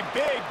defense, a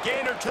big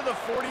gainer to the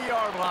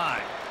 40-yard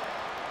line.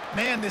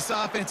 Man, this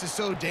offense is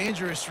so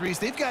dangerous, Reese.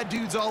 They've got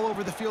dudes all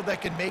over the field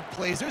that can make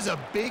plays. There's a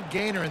big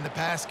gainer in the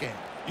pass game.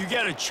 You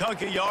get a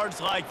chunk of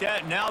yards like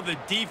that, now the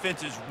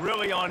defense is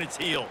really on its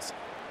heels.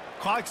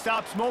 Clock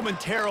stops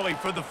momentarily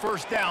for the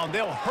 1st down.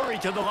 They'll hurry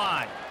to the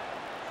line.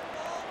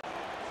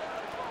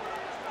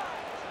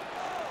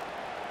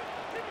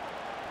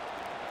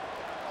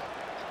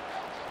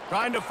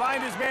 Trying to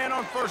find his man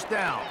on 1st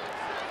down.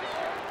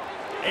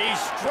 A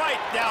strike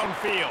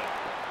downfield.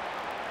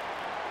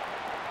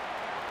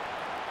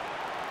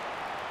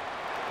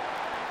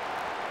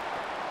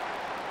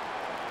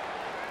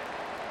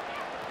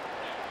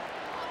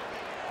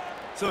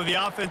 So the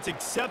offense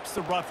accepts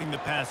the roughing the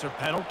passer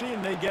penalty,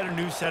 and they get a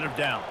new set of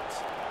downs.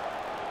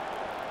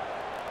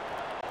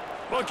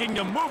 Looking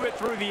to move it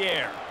through the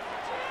air.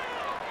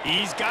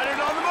 He's got it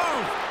on the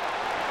move.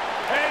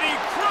 And he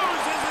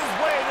cruises his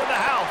way to the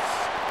house.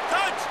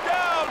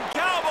 Touchdown,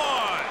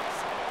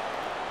 Cowboys!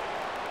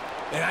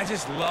 And I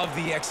just love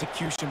the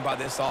execution by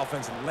this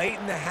offense. Late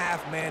in the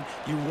half, man,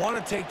 you want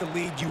to take the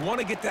lead. You want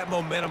to get that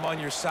momentum on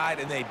your side,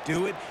 and they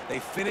do it. They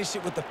finish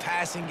it with the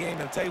passing game.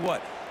 And I'll tell you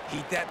what,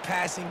 heat that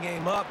passing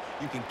game up.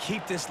 You can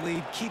keep this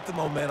lead, keep the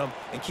momentum,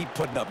 and keep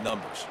putting up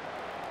numbers.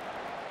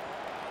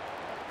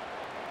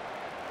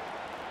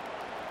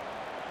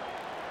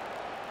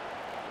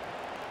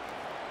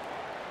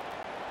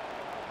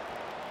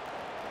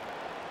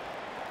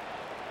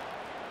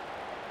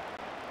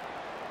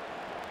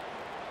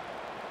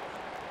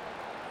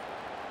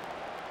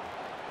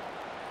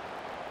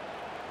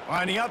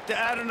 Lining up to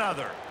add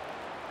another.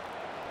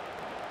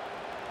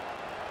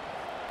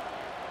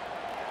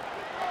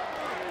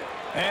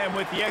 And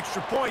with the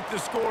extra point, the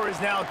score is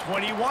now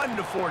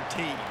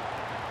 21-14.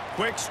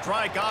 Quick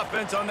strike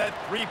offense on that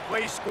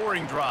 3-play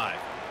scoring drive.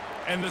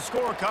 And the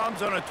score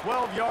comes on a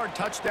 12-yard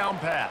touchdown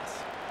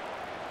pass.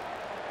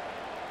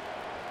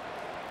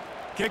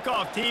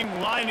 Kickoff team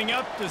lining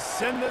up to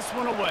send this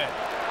one away.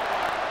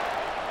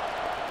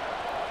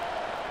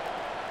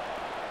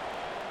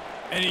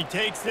 And he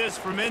takes this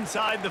from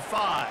inside the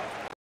 5.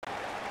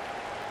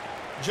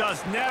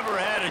 Just never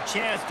had a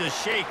chance to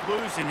shake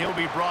loose, and he'll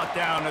be brought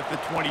down at the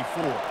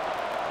 24.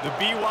 The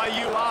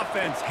BYU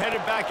offense headed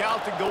back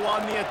out to go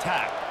on the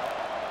attack.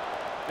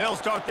 They'll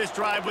start this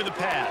drive with a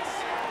pass.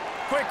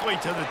 Quickly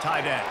to the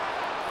tight end.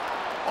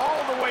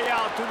 All the way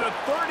out to the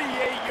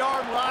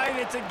 38-yard line.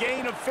 It's a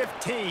gain of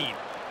 15.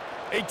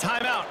 A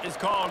timeout is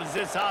called as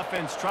this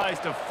offense tries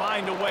to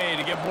find a way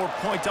to get more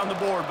points on the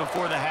board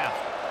before the half.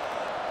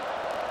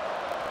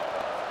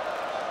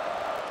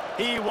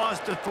 He wants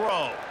to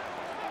throw.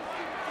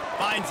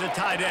 Finds the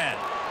tight end.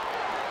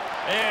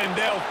 And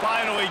they'll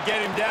finally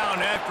get him down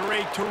after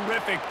a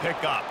terrific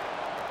pickup.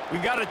 We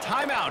got a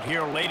timeout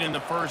here late in the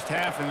 1st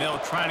half, and they'll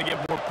try to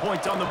get more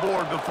points on the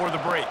board before the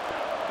break.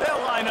 They'll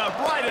line up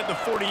right at the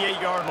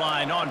 48-yard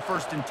line on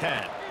 1st and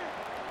 10.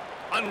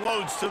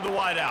 Unloads to the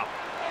wideout.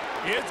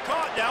 It's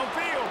caught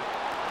downfield.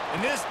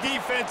 And this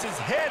defense's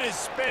head is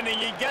spinning.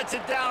 He gets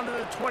it down to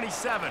the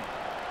 27.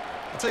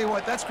 I'll tell you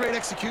what, that's great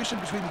execution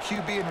between the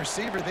QB and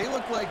receiver. They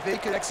look like they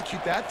could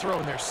execute that throw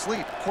in their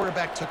sleep.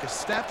 Quarterback took his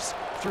steps,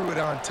 threw it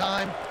on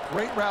time.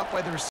 Great route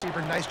by the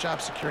receiver. Nice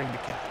job securing the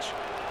catch.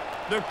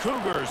 The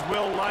Cougars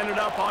will line it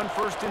up on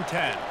 1st and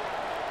 10.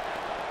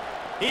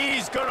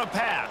 He's going to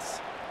pass,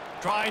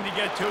 trying to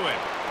get to him.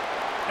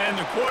 And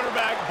the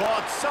quarterback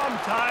bought some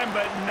time,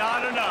 but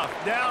not enough.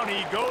 Down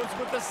he goes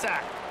with the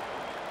sack.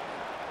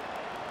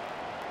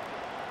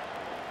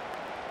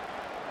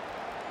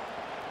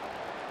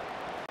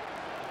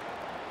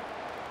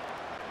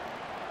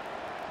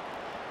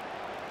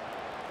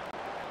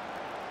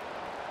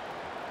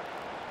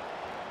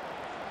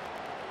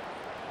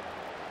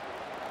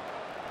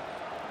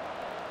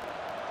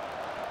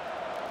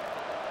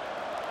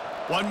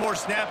 One more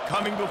snap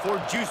coming before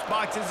juice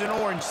boxes and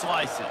orange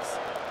slices.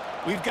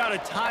 We've got a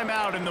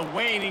timeout in the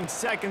waning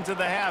seconds of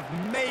the half.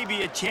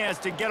 Maybe a chance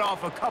to get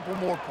off a couple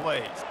more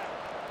plays.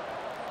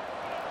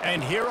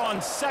 And here on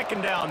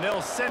 2nd down,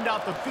 they'll send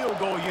out the field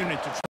goal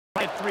unit to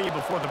try at 3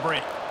 before the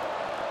break.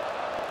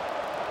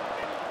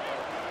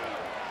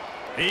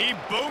 He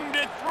boomed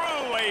it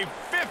through. A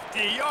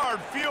 50-yard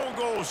field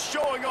goal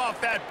showing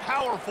off that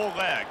powerful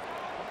leg.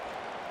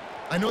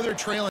 I know they're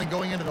trailing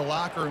going into the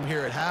locker room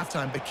here at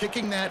halftime, but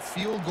kicking that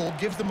field goal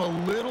gives them a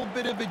little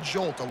bit of a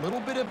jolt, a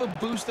little bit of a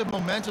boost of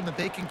momentum that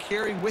they can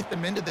carry with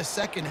them into the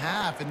second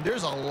half. And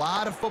there's a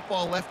lot of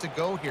football left to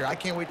go here. I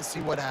can't wait to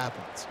see what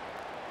happens.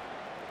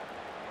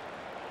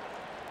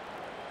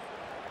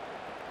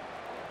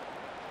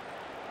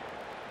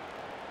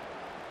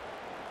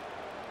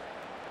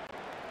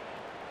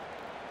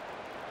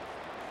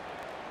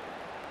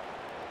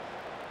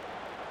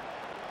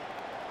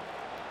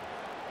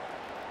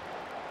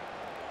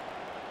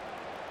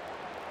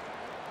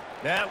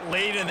 That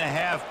late in the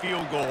half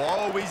field goal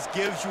always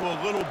gives you a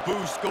little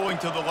boost going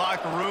to the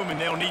locker room, and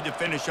they'll need to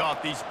finish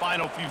off these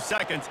final few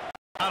seconds,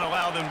 not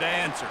allow them to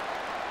answer.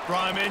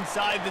 From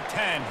inside the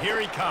 10, here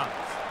he comes.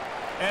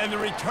 And the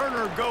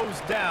returner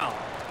goes down.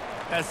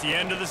 That's the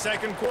end of the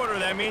second quarter.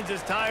 That means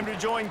it's time to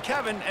join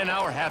Kevin and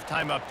our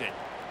halftime update.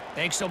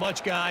 Thanks so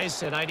much,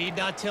 guys, and I need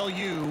not tell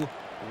you,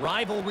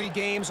 rivalry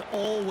games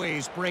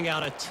always bring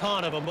out a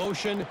ton of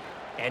emotion.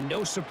 And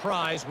no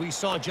surprise, we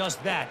saw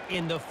just that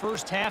in the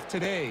first half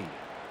today.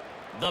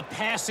 The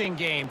passing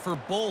game for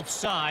both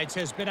sides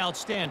has been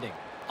outstanding.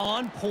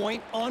 On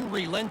point,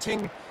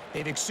 unrelenting.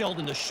 They've excelled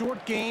in the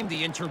short game,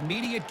 the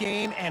intermediate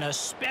game, and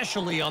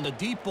especially on the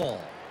deep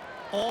ball.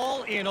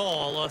 All in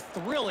all, a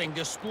thrilling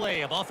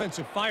display of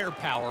offensive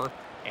firepower,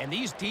 and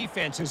these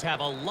defenses have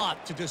a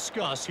lot to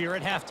discuss here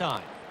at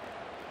halftime.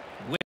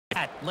 With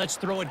that, let's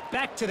throw it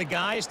back to the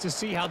guys to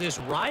see how this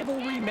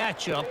rivalry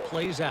matchup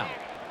plays out.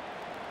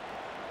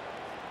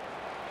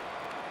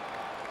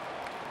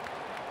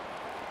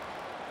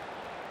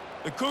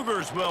 The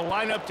Cougars will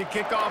line up to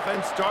kick off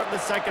and start the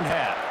second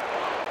half.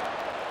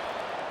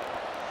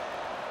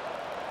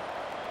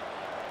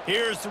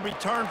 Here's the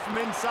return from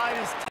inside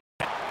his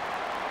 10.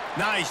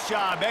 Nice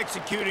job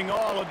executing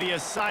all of the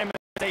assignments.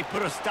 They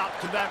put a stop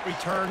to that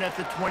return at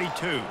the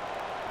 22.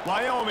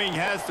 Wyoming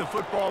has the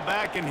football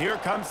back, and here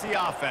comes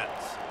the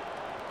offense.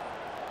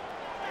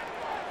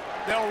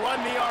 They'll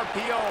run the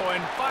RPO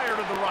and fire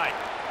to the right.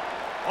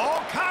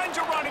 All kinds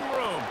of running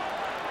room.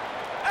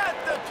 At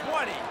the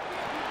 20.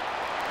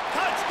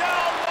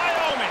 Touchdown,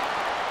 Wyoming!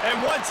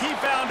 And once he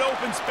found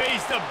open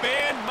space, the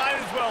band might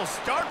as well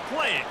start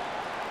playing.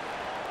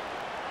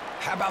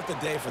 How about the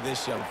day for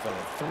this young fella?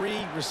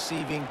 3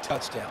 receiving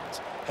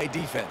touchdowns. Hey,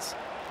 defense,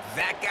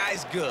 that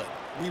guy's good.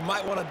 We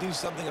might want to do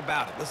something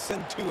about it. Let's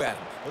send 2 at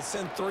him. Let's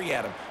send 3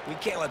 at him. We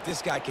can't let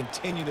this guy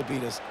continue to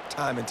beat us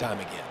time and time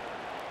again.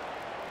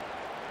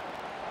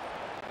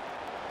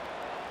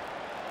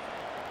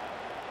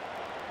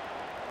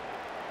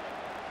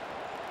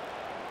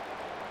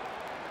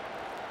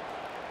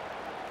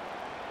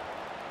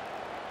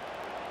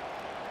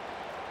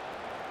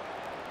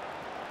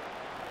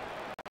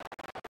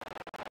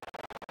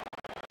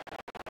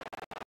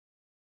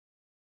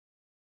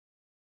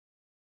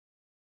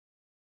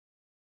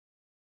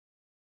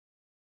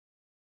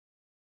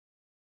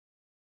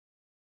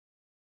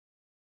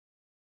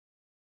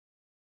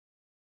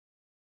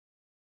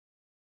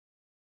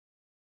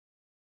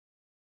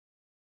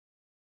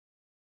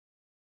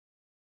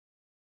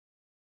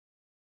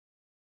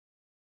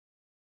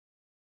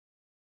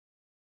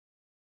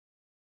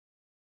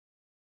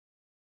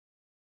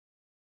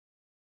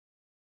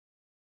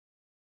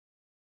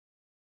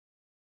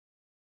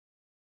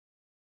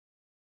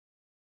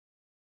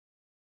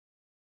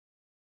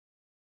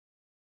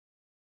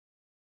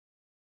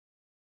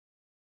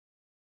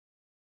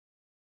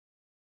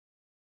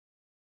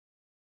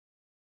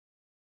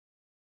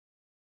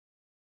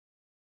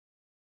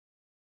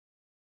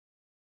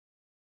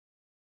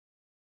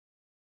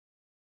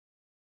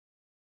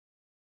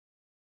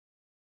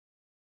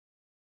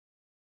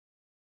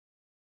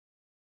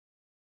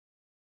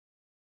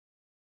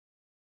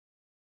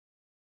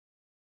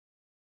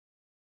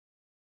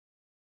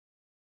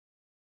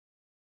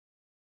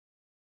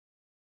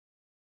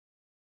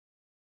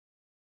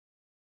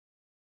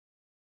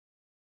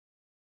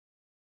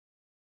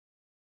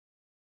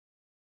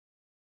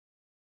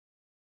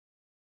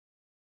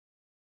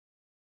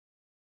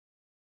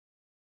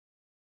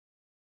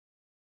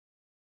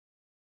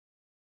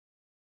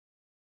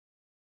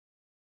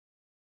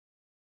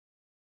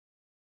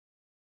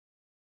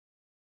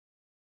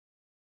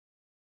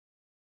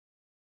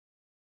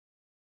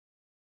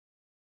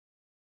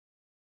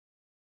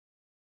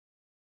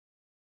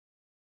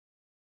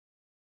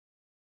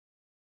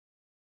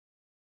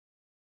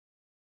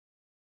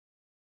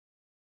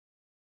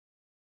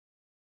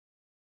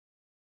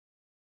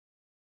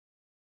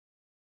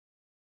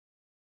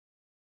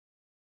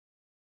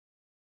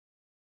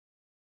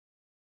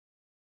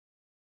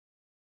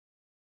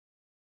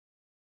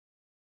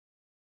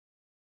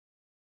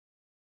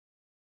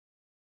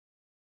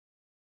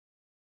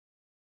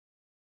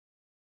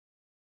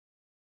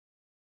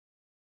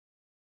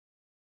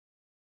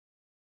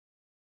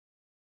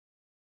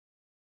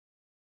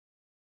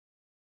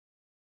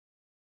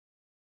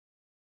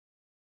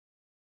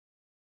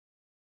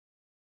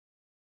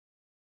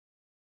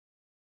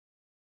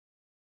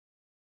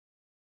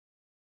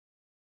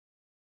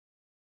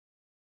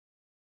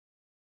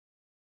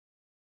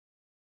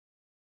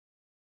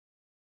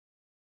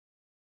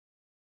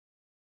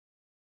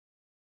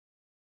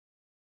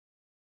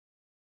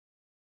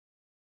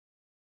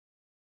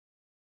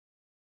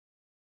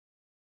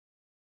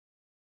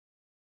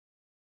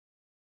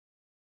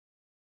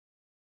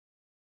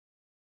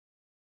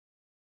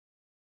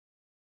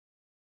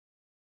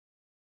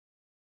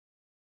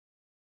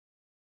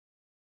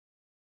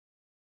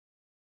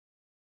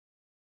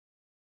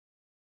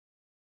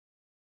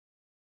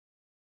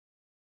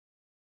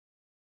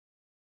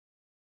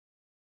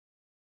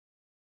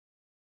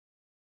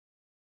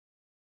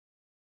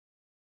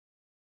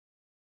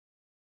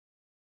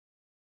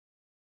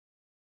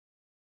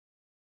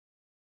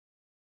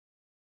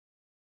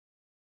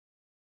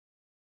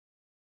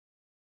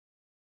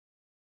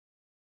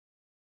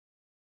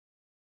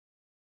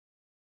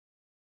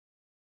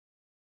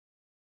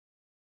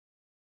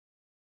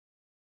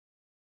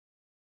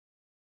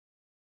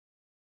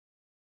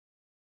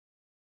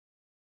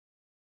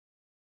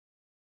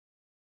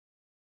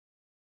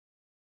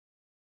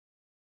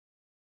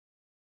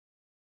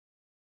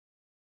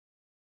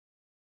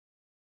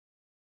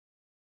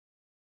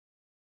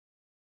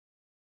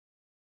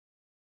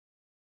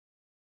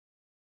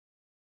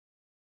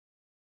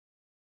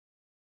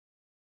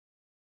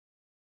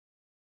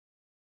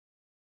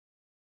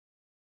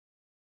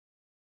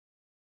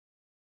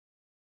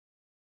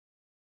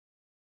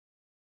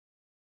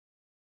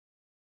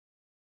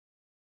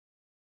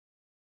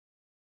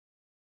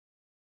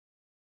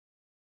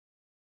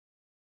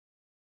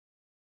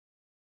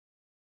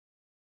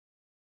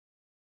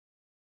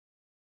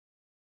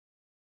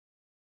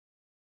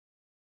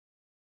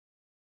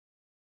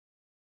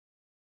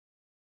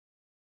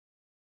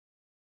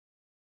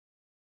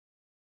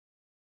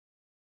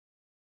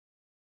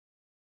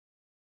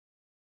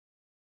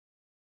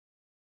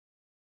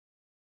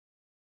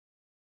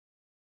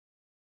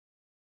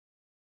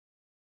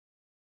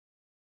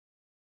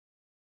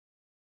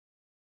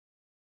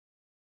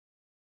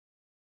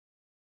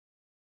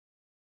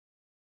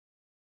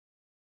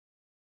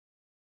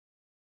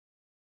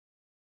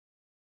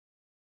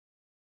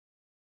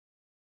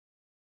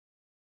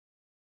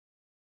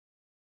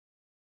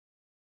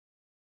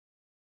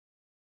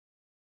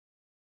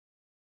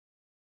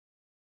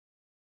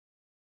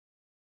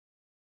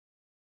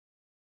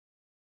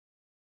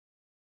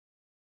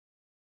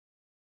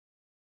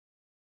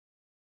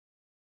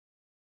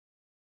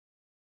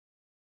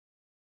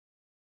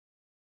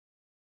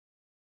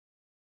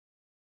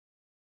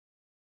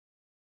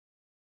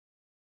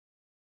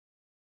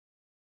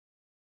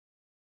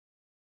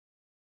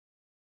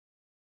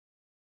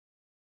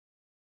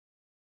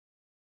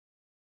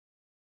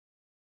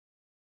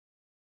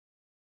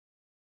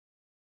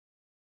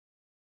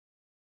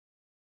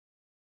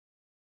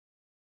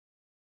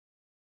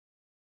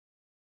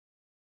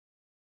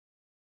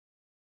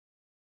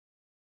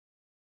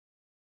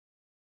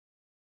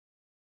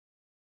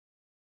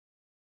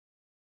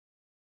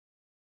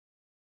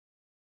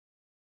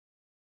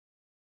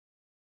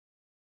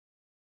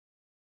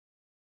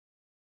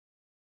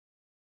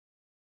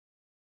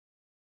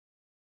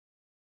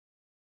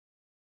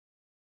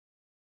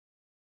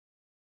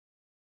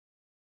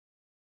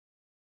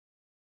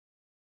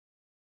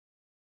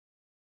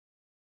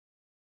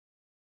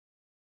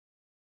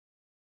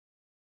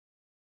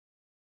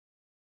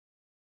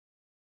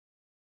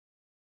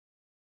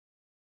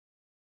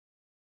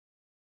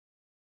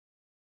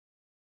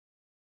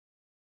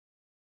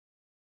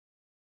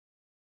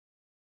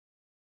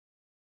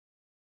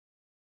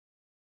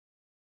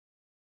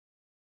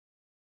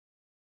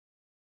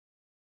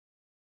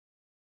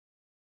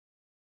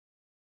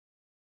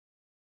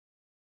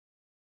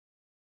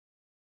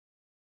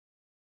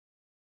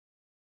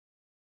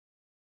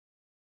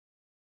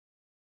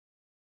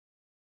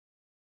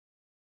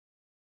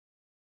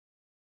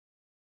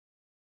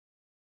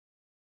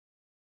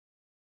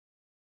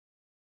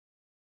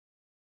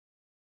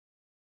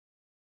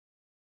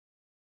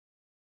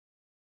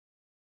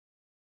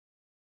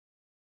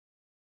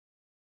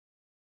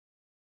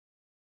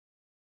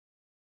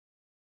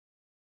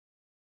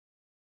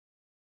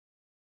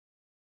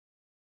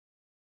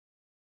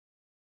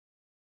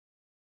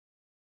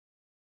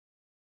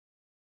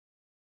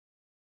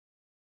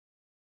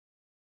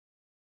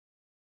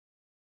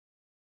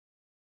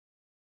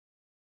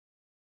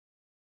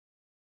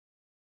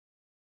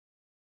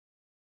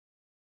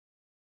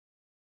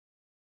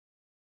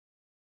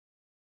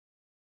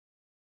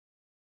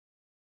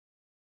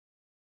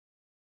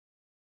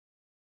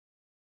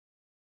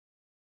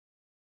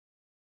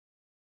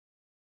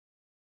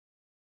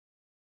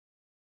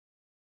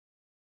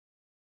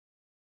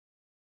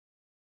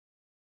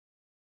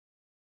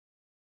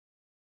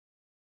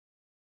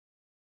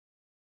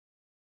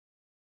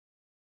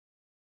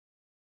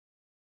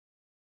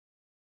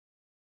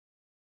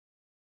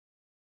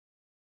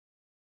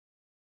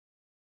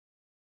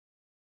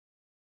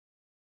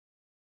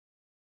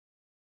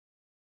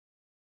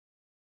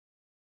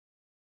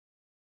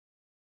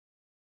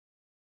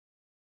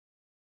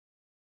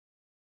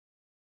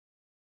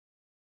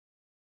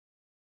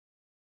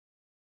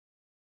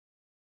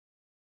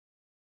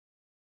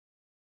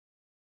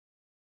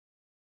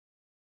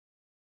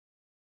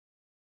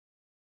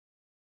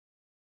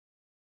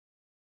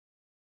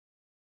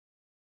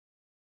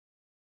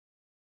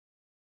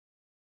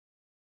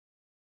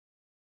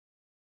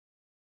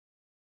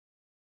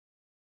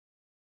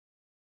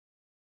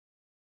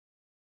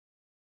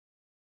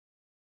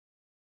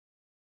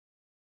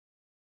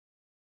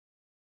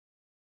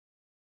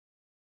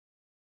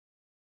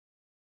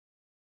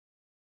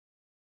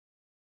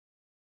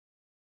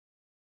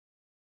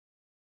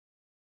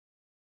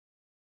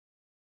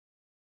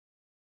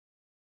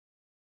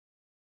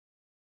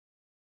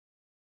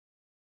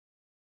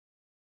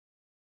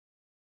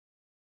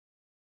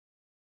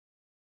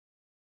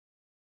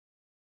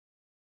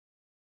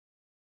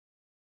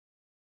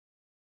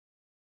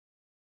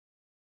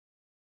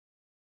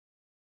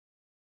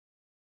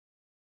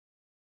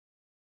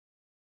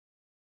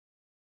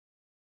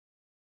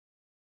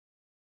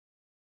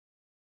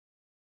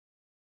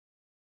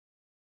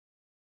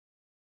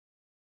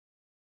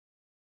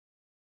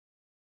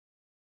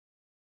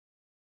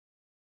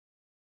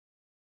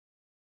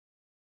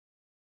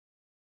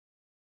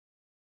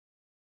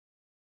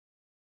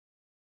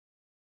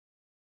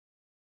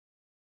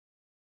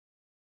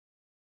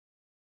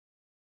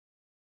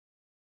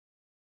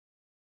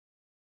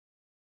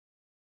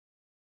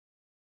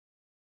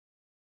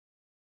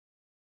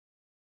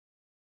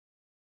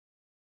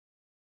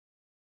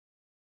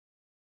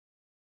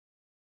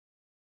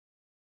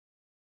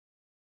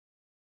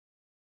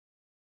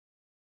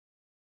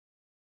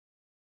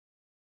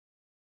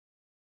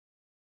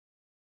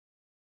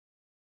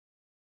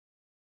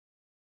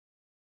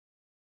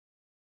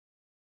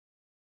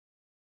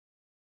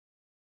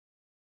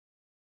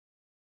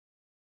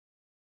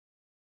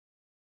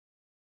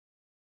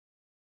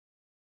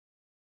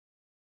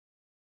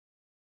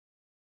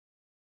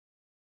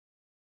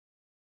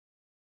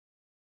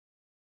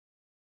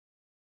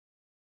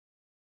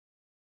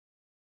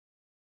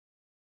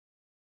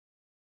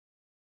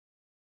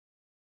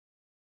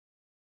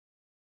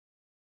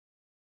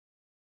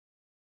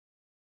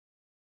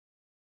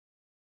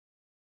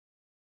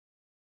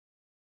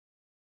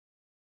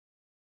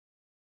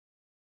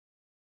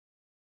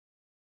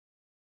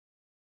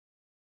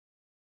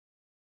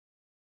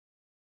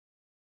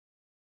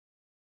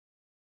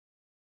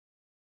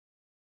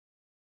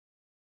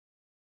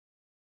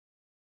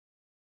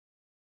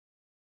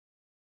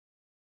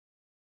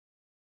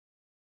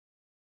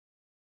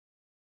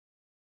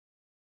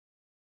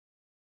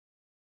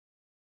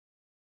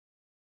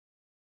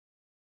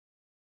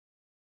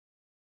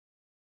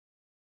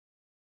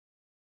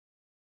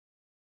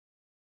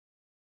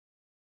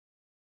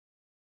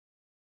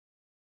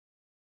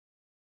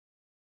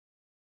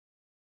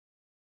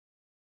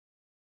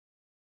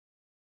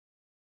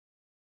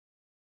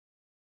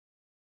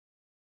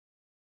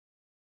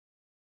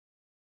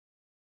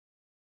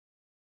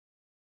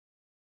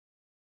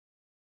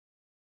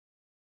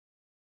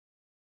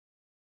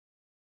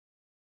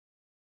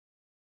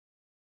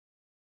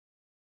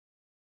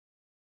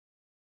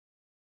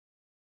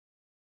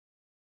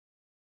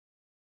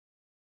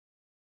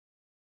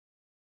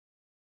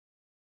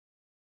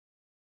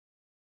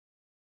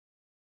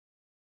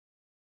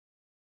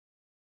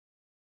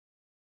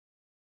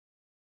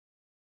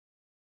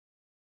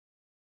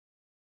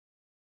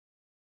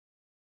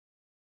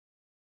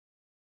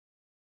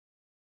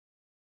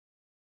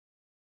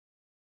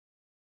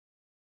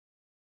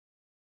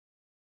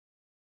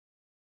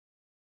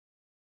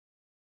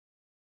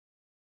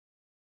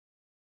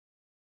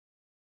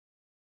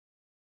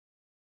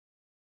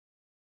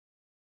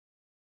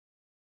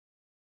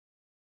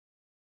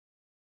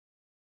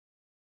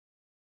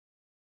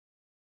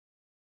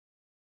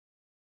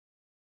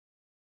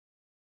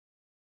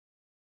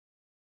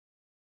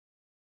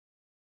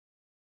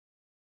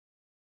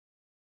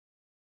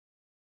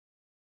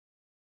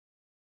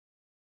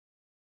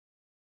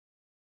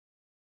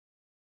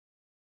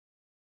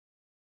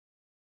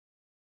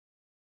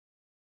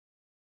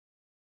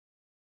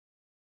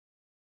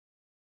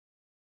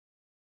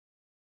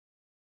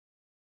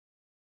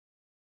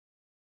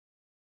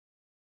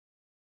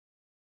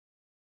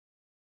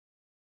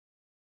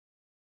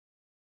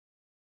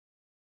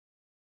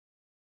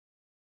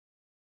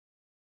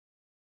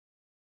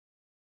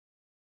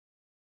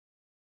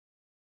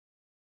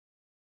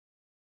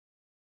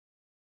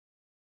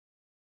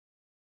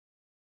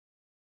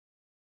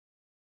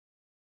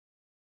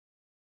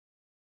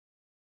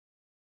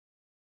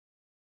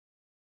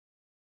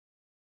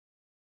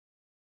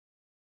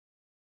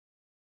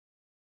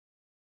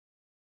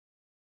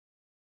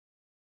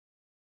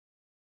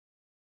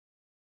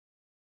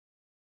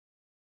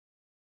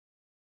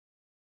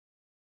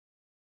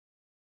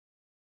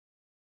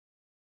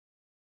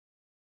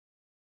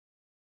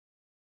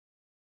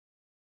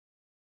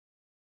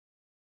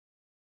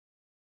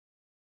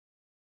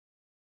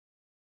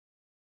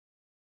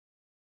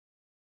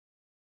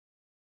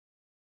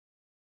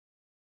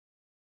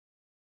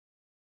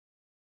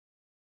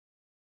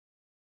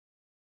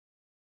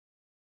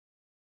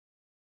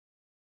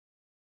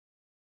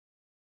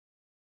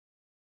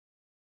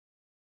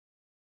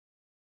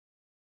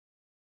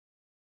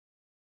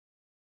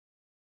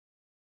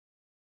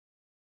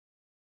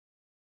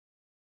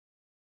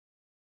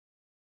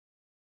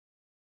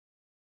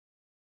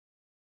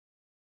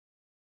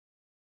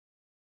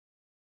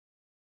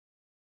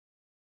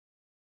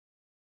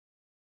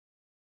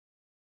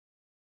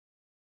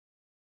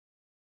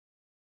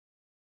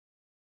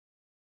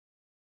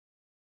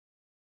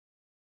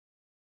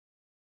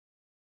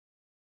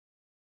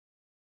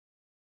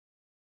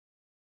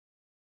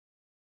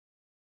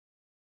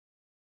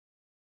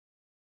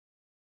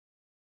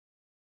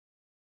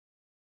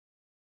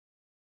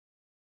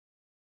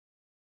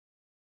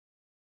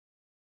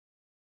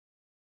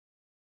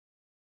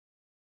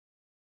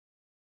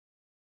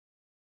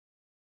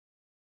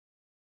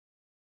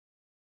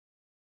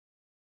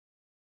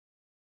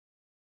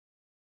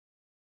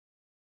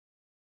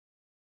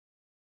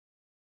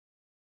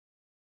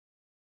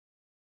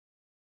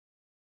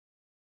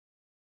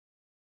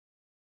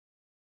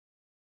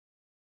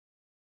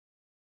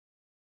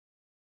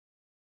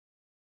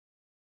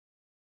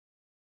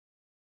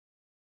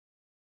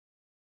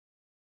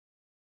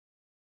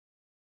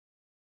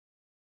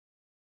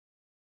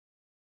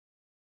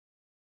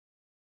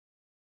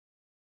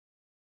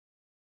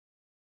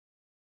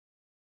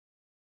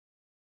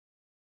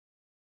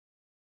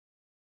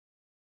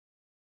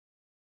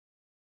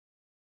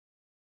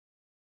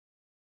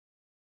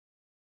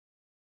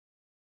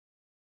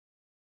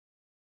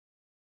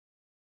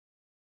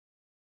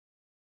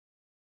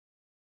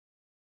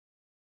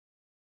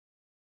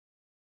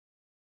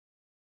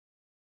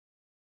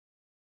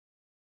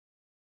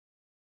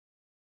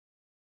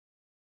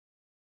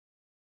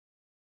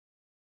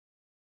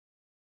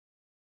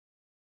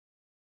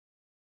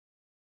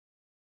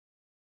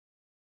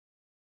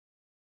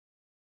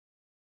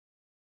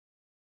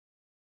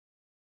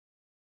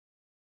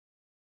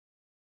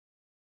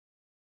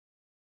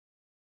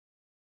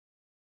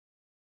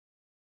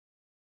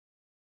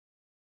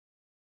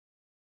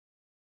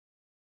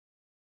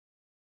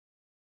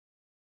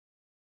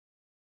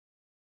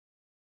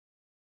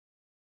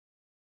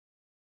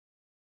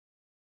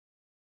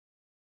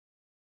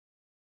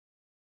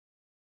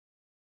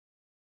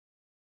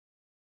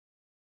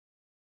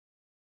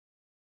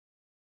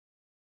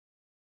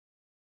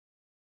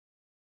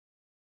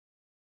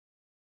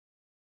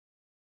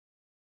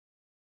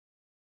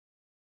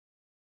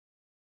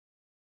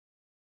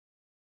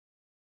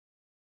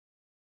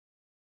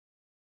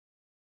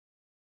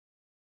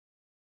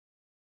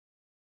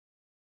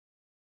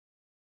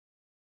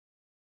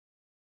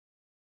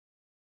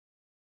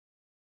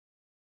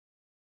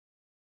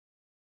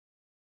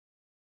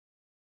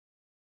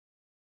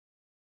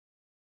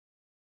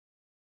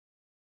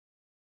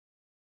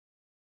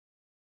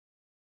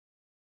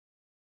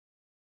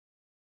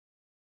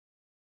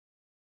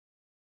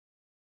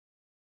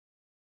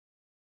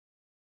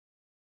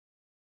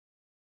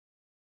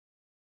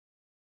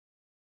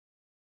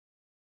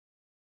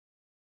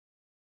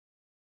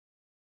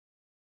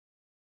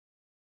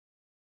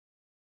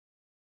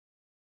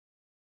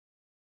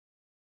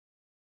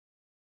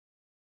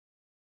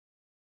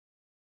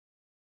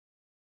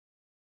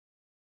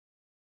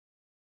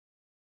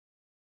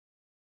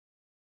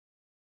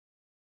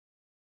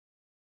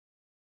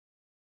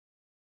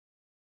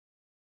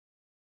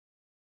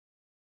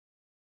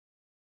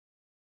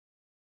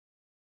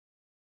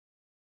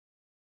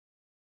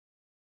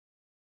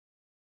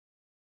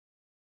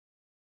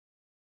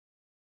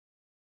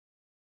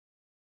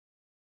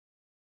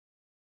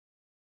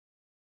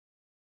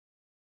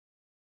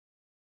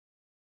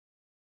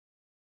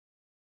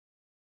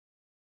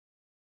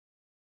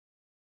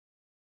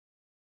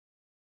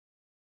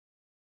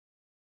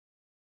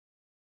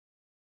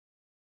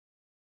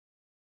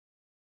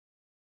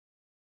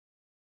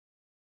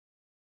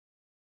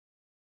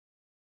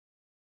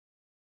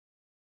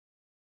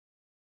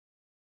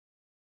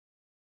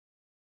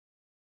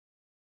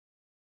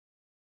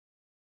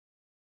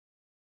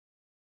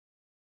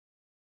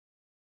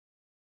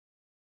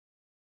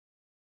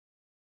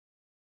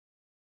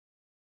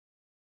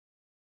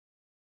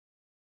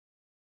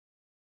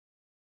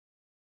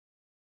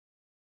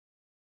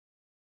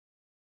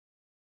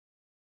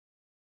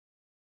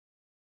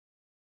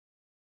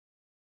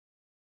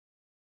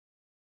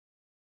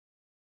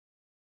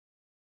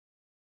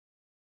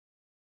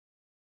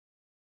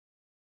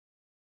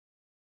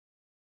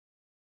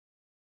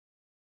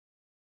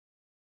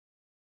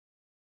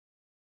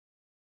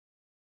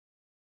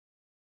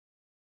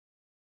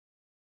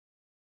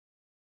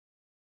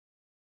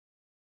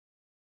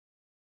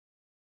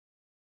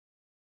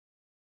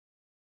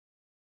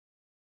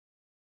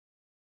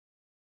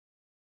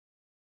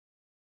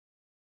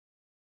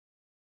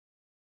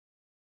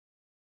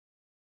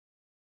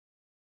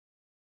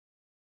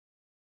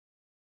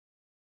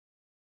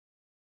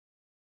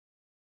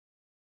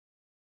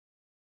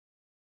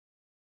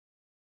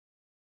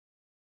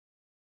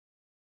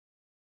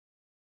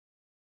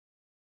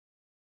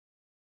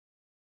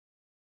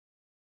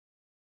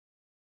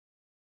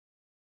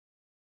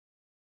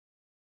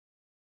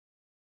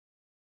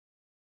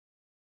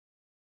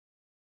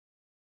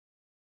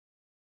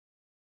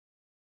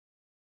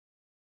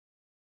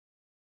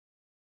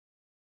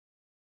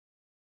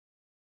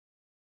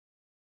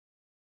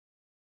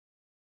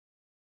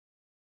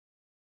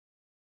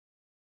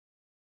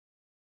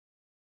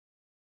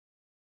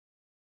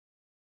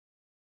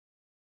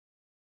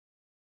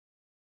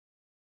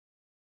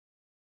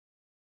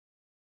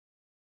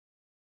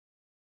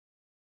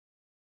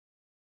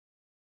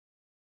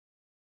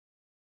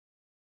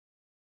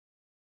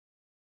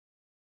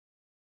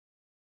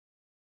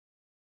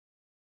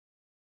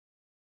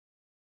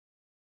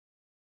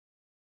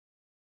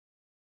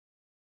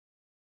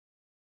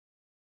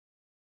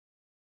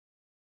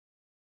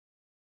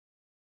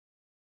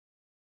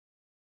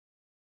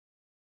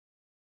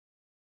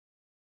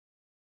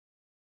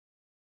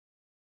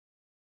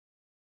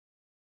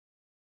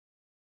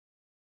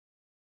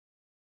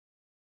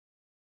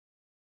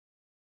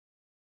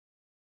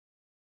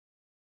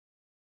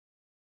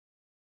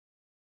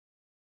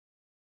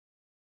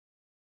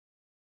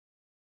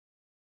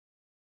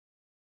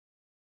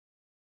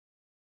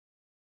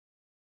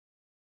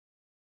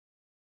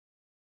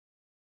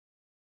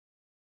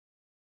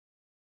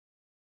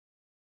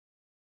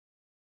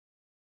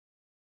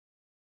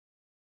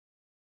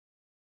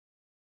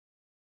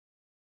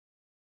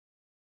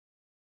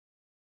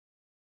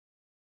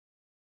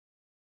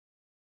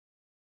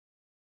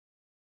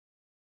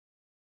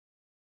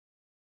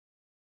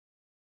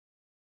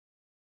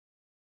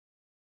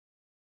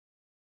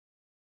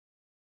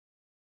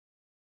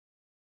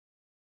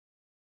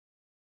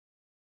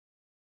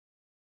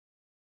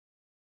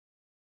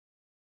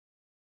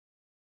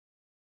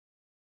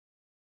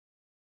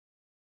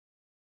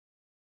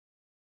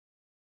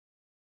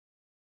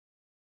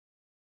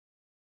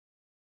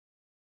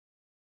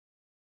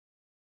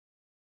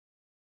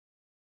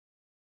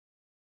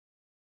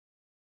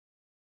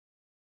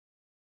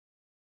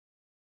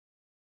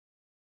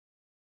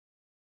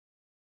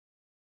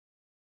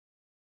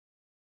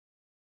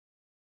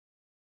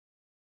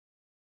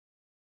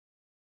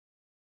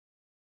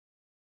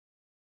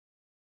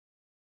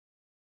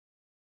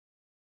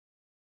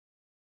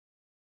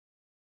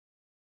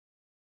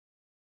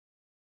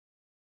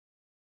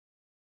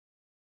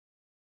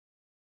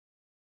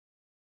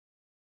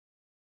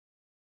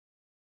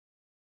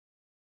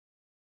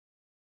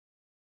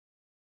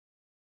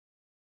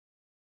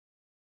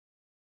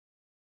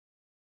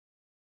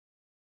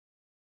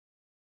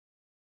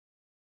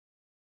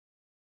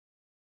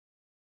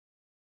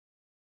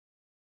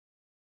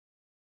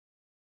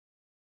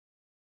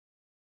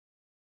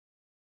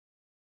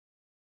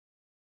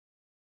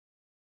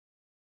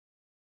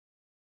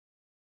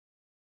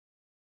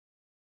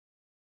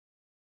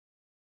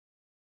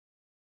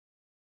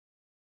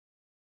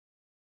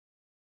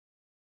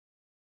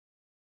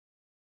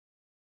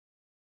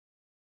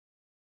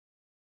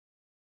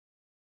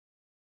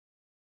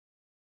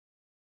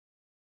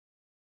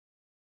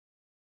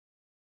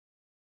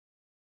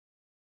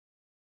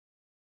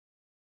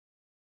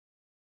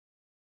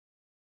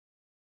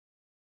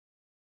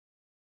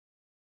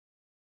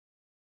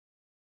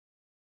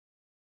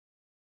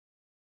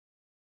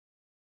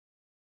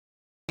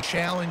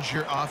 challenge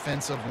your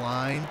offensive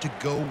line to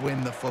go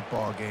win the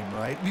football game,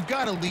 right? We've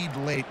got to lead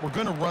late. We're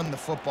going to run the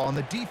football, and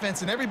the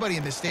defense and everybody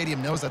in the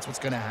stadium knows that's what's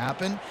going to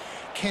happen.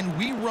 Can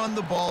we run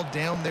the ball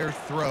down their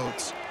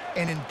throats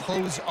and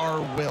impose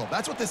our will?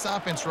 That's what this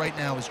offense right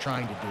now is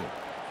trying to do.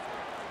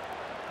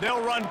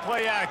 They'll run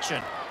play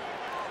action.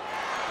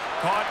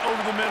 Caught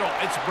over the middle.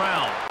 It's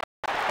Brown.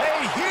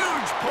 A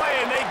huge play,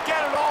 and they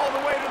get it all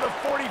the way to the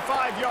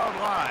 45-yard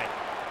line.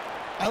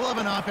 I love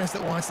an offense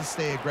that wants to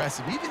stay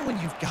aggressive. Even when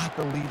you've got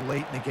the lead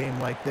late in a game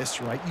like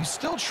this, right, you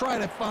still try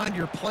to find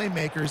your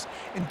playmakers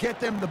and get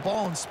them the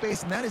ball in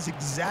space, and that is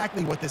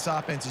exactly what this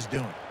offense is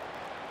doing.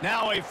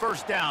 Now a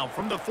first down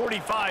from the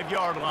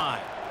 45-yard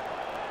line.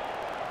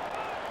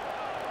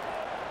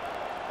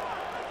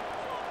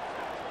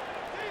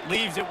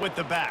 Leaves it with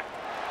the back.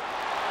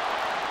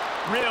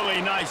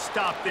 Really nice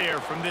stop there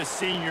from this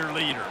senior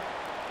leader.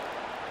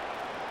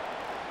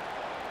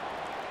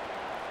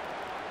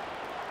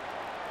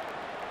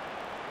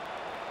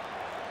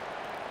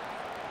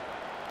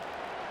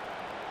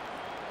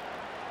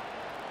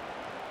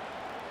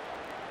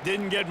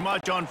 Didn't get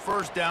much on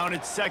first down.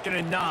 It's 2nd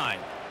and 9.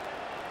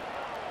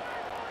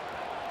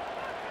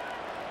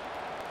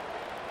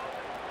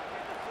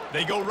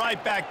 They go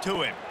right back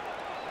to him.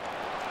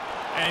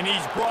 And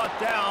he's brought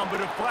down, but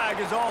a flag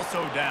is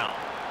also down.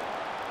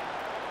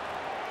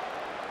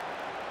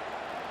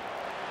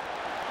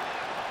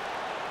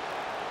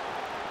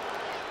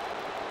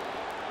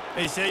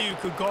 They say you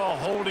could call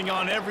holding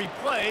on every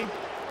play.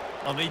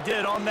 Well, they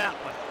did on that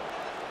one.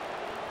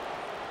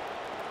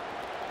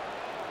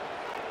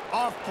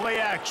 Off play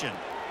action.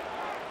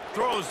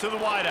 Throws to the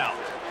wideout.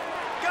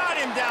 Got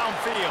him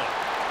downfield.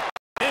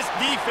 This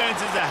defense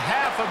is a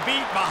half a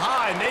beat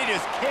behind. They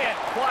just can't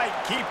quite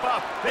keep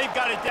up. They've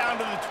got it down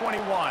to the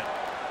 21.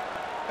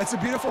 That's a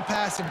beautiful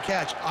pass and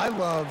catch. I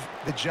love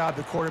the job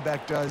the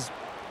quarterback does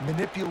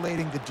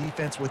manipulating the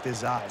defense with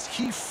his eyes.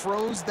 He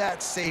froze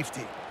that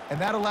safety,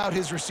 and that allowed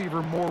his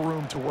receiver more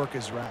room to work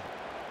his route.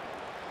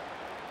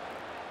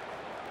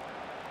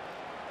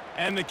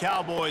 And the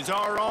Cowboys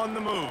are on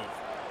the move.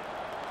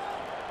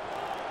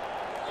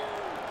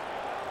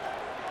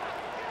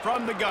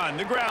 From the gun,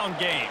 the ground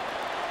game.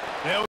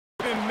 They'll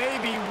give him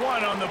maybe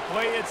one on the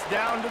play. It's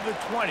down to the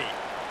 20.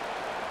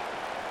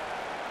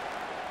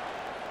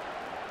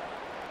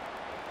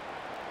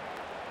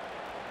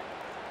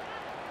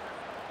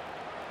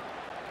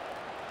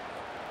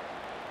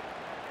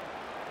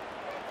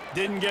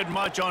 Didn't get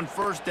much on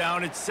first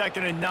down. It's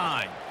 2nd and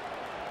 9.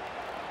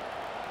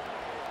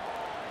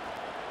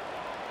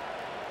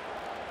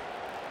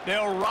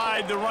 They'll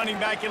ride the running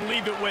back and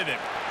leave it with him.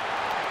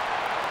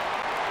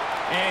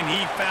 And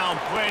he found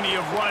plenty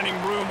of running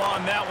room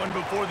on that one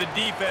before the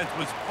defense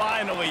was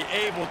finally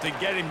able to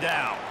get him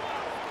down.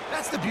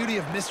 That's the beauty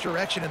of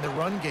misdirection in the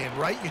run game,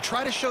 right? You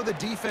try to show the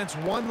defense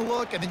one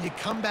look, and then you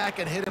come back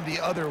and hit them the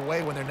other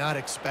way when they're not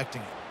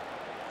expecting it.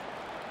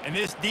 And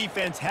this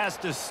defense has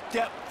to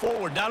step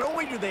forward. Not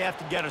only do they have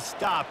to get a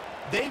stop,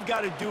 they've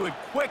got to do it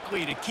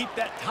quickly to keep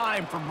that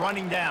time from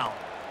running down.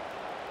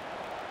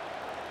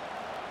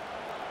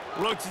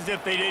 Looks as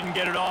if they didn't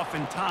get it off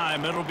in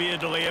time. It'll be a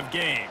delay of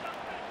game.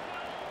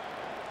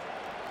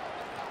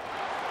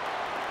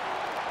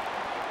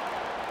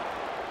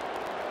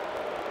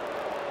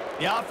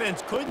 The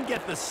offense couldn't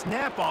get the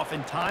snap off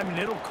in time, and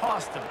it'll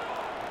cost them.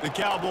 The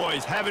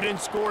Cowboys have it in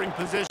scoring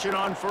position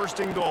on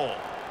 1st and goal.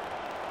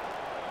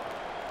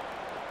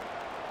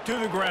 To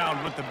the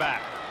ground with the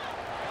back.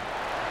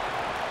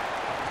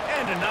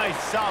 And a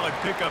nice solid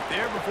pickup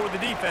there before the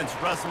defense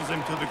wrestles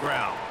him to the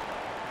ground.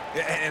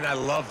 And I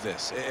love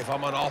this. If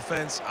I'm on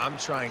offense, I'm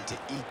trying to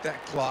eat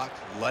that clock,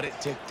 let it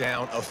tick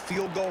down. A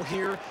field goal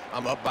here,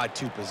 I'm up by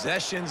 2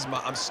 possessions.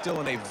 I'm still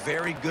in a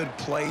very good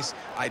place.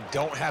 I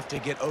don't have to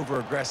get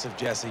over-aggressive,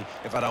 Jesse,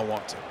 if I don't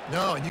want to.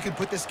 No, and you can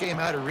put this game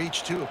out of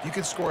reach, too. If you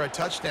can score a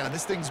touchdown,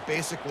 this thing's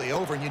basically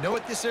over. And you know,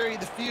 at this area of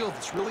the field,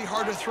 it's really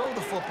hard to throw the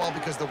football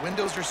because the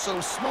windows are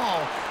so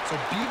small. So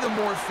be the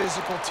more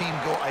physical team.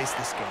 Go ice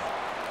this game.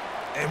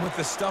 And with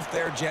the stuff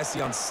there,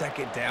 Jesse, on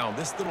 2nd down,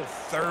 this little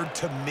 3rd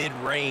to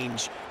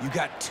mid-range, you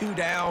got 2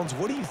 downs.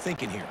 What are you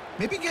thinking here?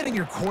 Maybe getting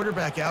your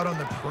quarterback out on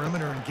the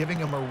perimeter and giving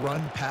him a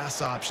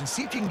run-pass option.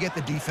 See if you can get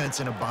the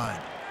defense in a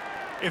bind.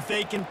 If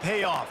they can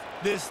pay off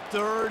this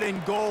 3rd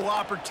and goal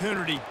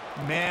opportunity,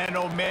 man,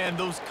 oh man,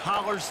 those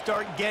collars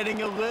start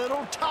getting a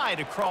little tight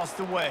across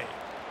the way.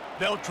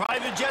 They'll try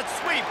the jet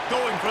sweep,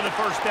 going for the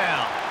first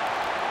down.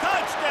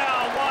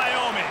 Touchdown,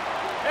 Wyoming!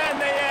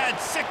 And they add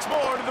 6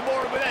 more to the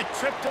board with that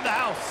trip to the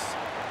house.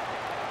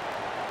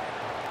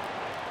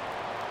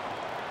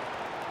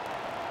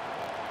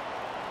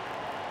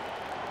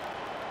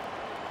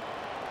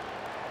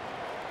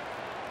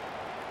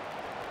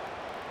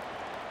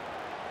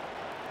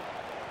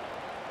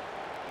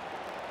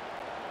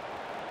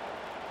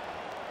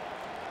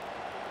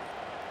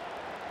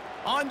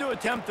 On to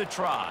attempt the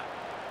try.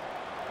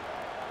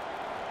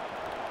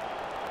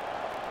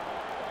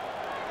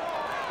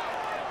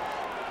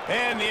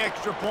 And the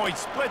extra point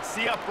splits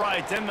the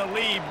uprights, and the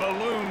lead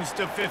balloons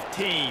to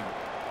 15.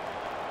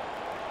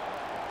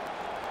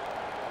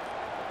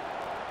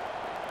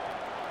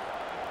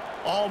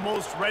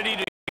 Almost ready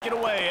to get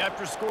away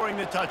after scoring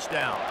the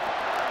touchdown.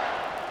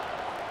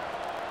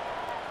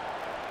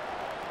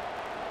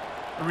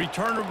 The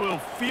returner will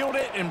field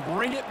it and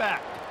bring it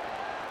back.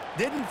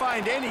 Didn't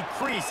find any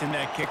crease in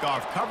that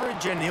kickoff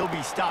coverage, and he'll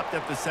be stopped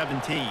at the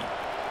 17.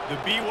 The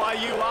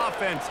BYU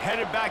offense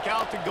headed back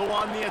out to go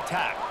on the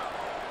attack.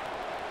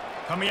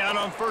 Coming out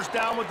on first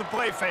down with the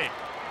play fake.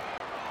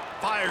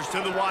 Fires to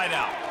the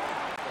wideout.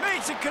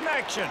 Makes a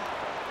connection.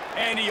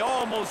 And he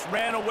almost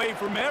ran away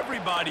from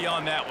everybody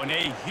on that one.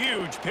 A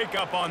huge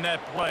pickup on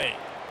that play.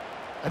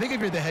 I think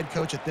if you're the head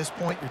coach at this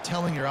point, you're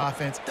telling your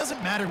offense, it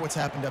doesn't matter what's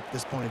happened up to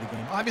this point of the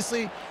game.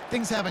 Obviously,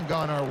 things haven't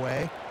gone our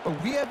way, but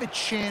we have a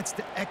chance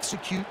to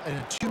execute in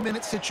a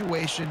 2-minute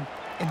situation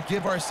and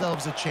give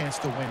ourselves a chance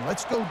to win.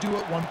 Let's go do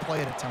it one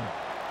play at a time.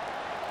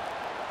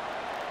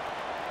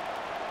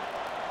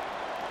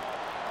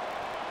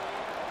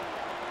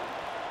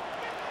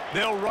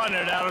 They'll run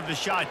it out of the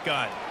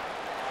shotgun.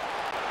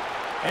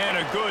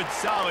 And a good,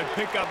 solid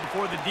pickup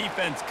before the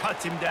defense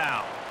cuts him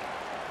down.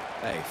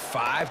 Hey,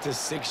 5 to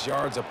 6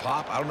 yards a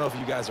pop. I don't know if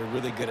you guys are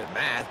really good at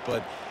math,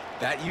 but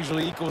that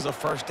usually equals a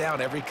first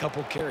down every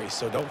couple carries.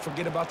 So don't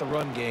forget about the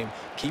run game.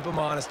 Keep them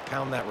honest,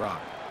 pound that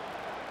rock.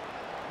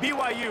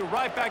 BYU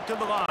right back to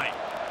the line.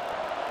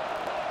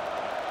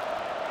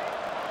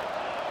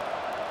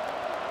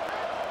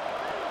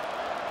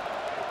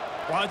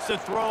 Wants to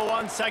throw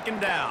on second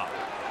down.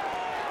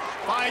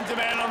 Finds a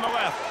man on the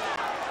left.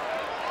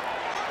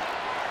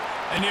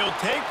 And he'll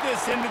take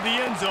this into the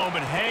end zone,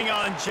 but hang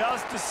on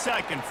just a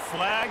second.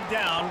 Flag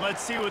down. Let's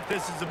see what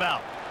this is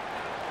about.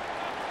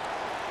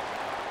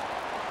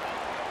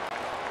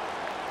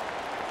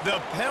 The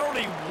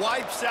penalty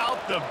wipes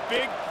out the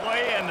big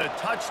play and the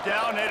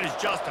touchdown. It is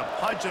just a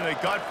punch in the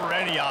gut for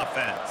any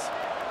offense.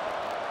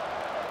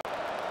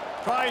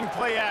 Trying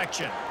play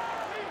action.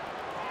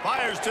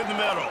 Fires to the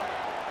middle.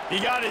 He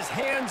got his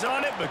hands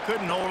on it, but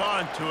couldn't hold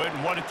on to it.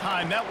 And what a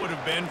time that would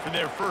have been for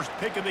their first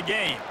pick of the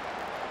game.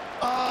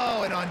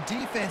 Oh, and on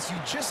defense, you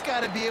just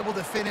got to be able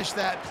to finish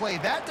that play.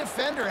 That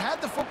defender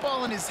had the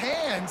football in his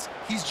hands.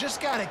 He's just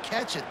got to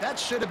catch it. That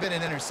should have been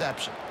an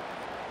interception.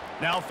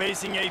 Now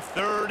facing a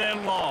 3rd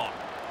and long.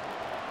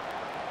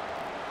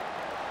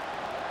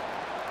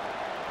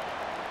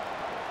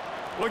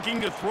 Looking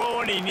to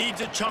throw, and he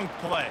needs a chunk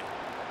play.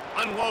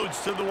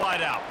 Unloads to the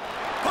wideout.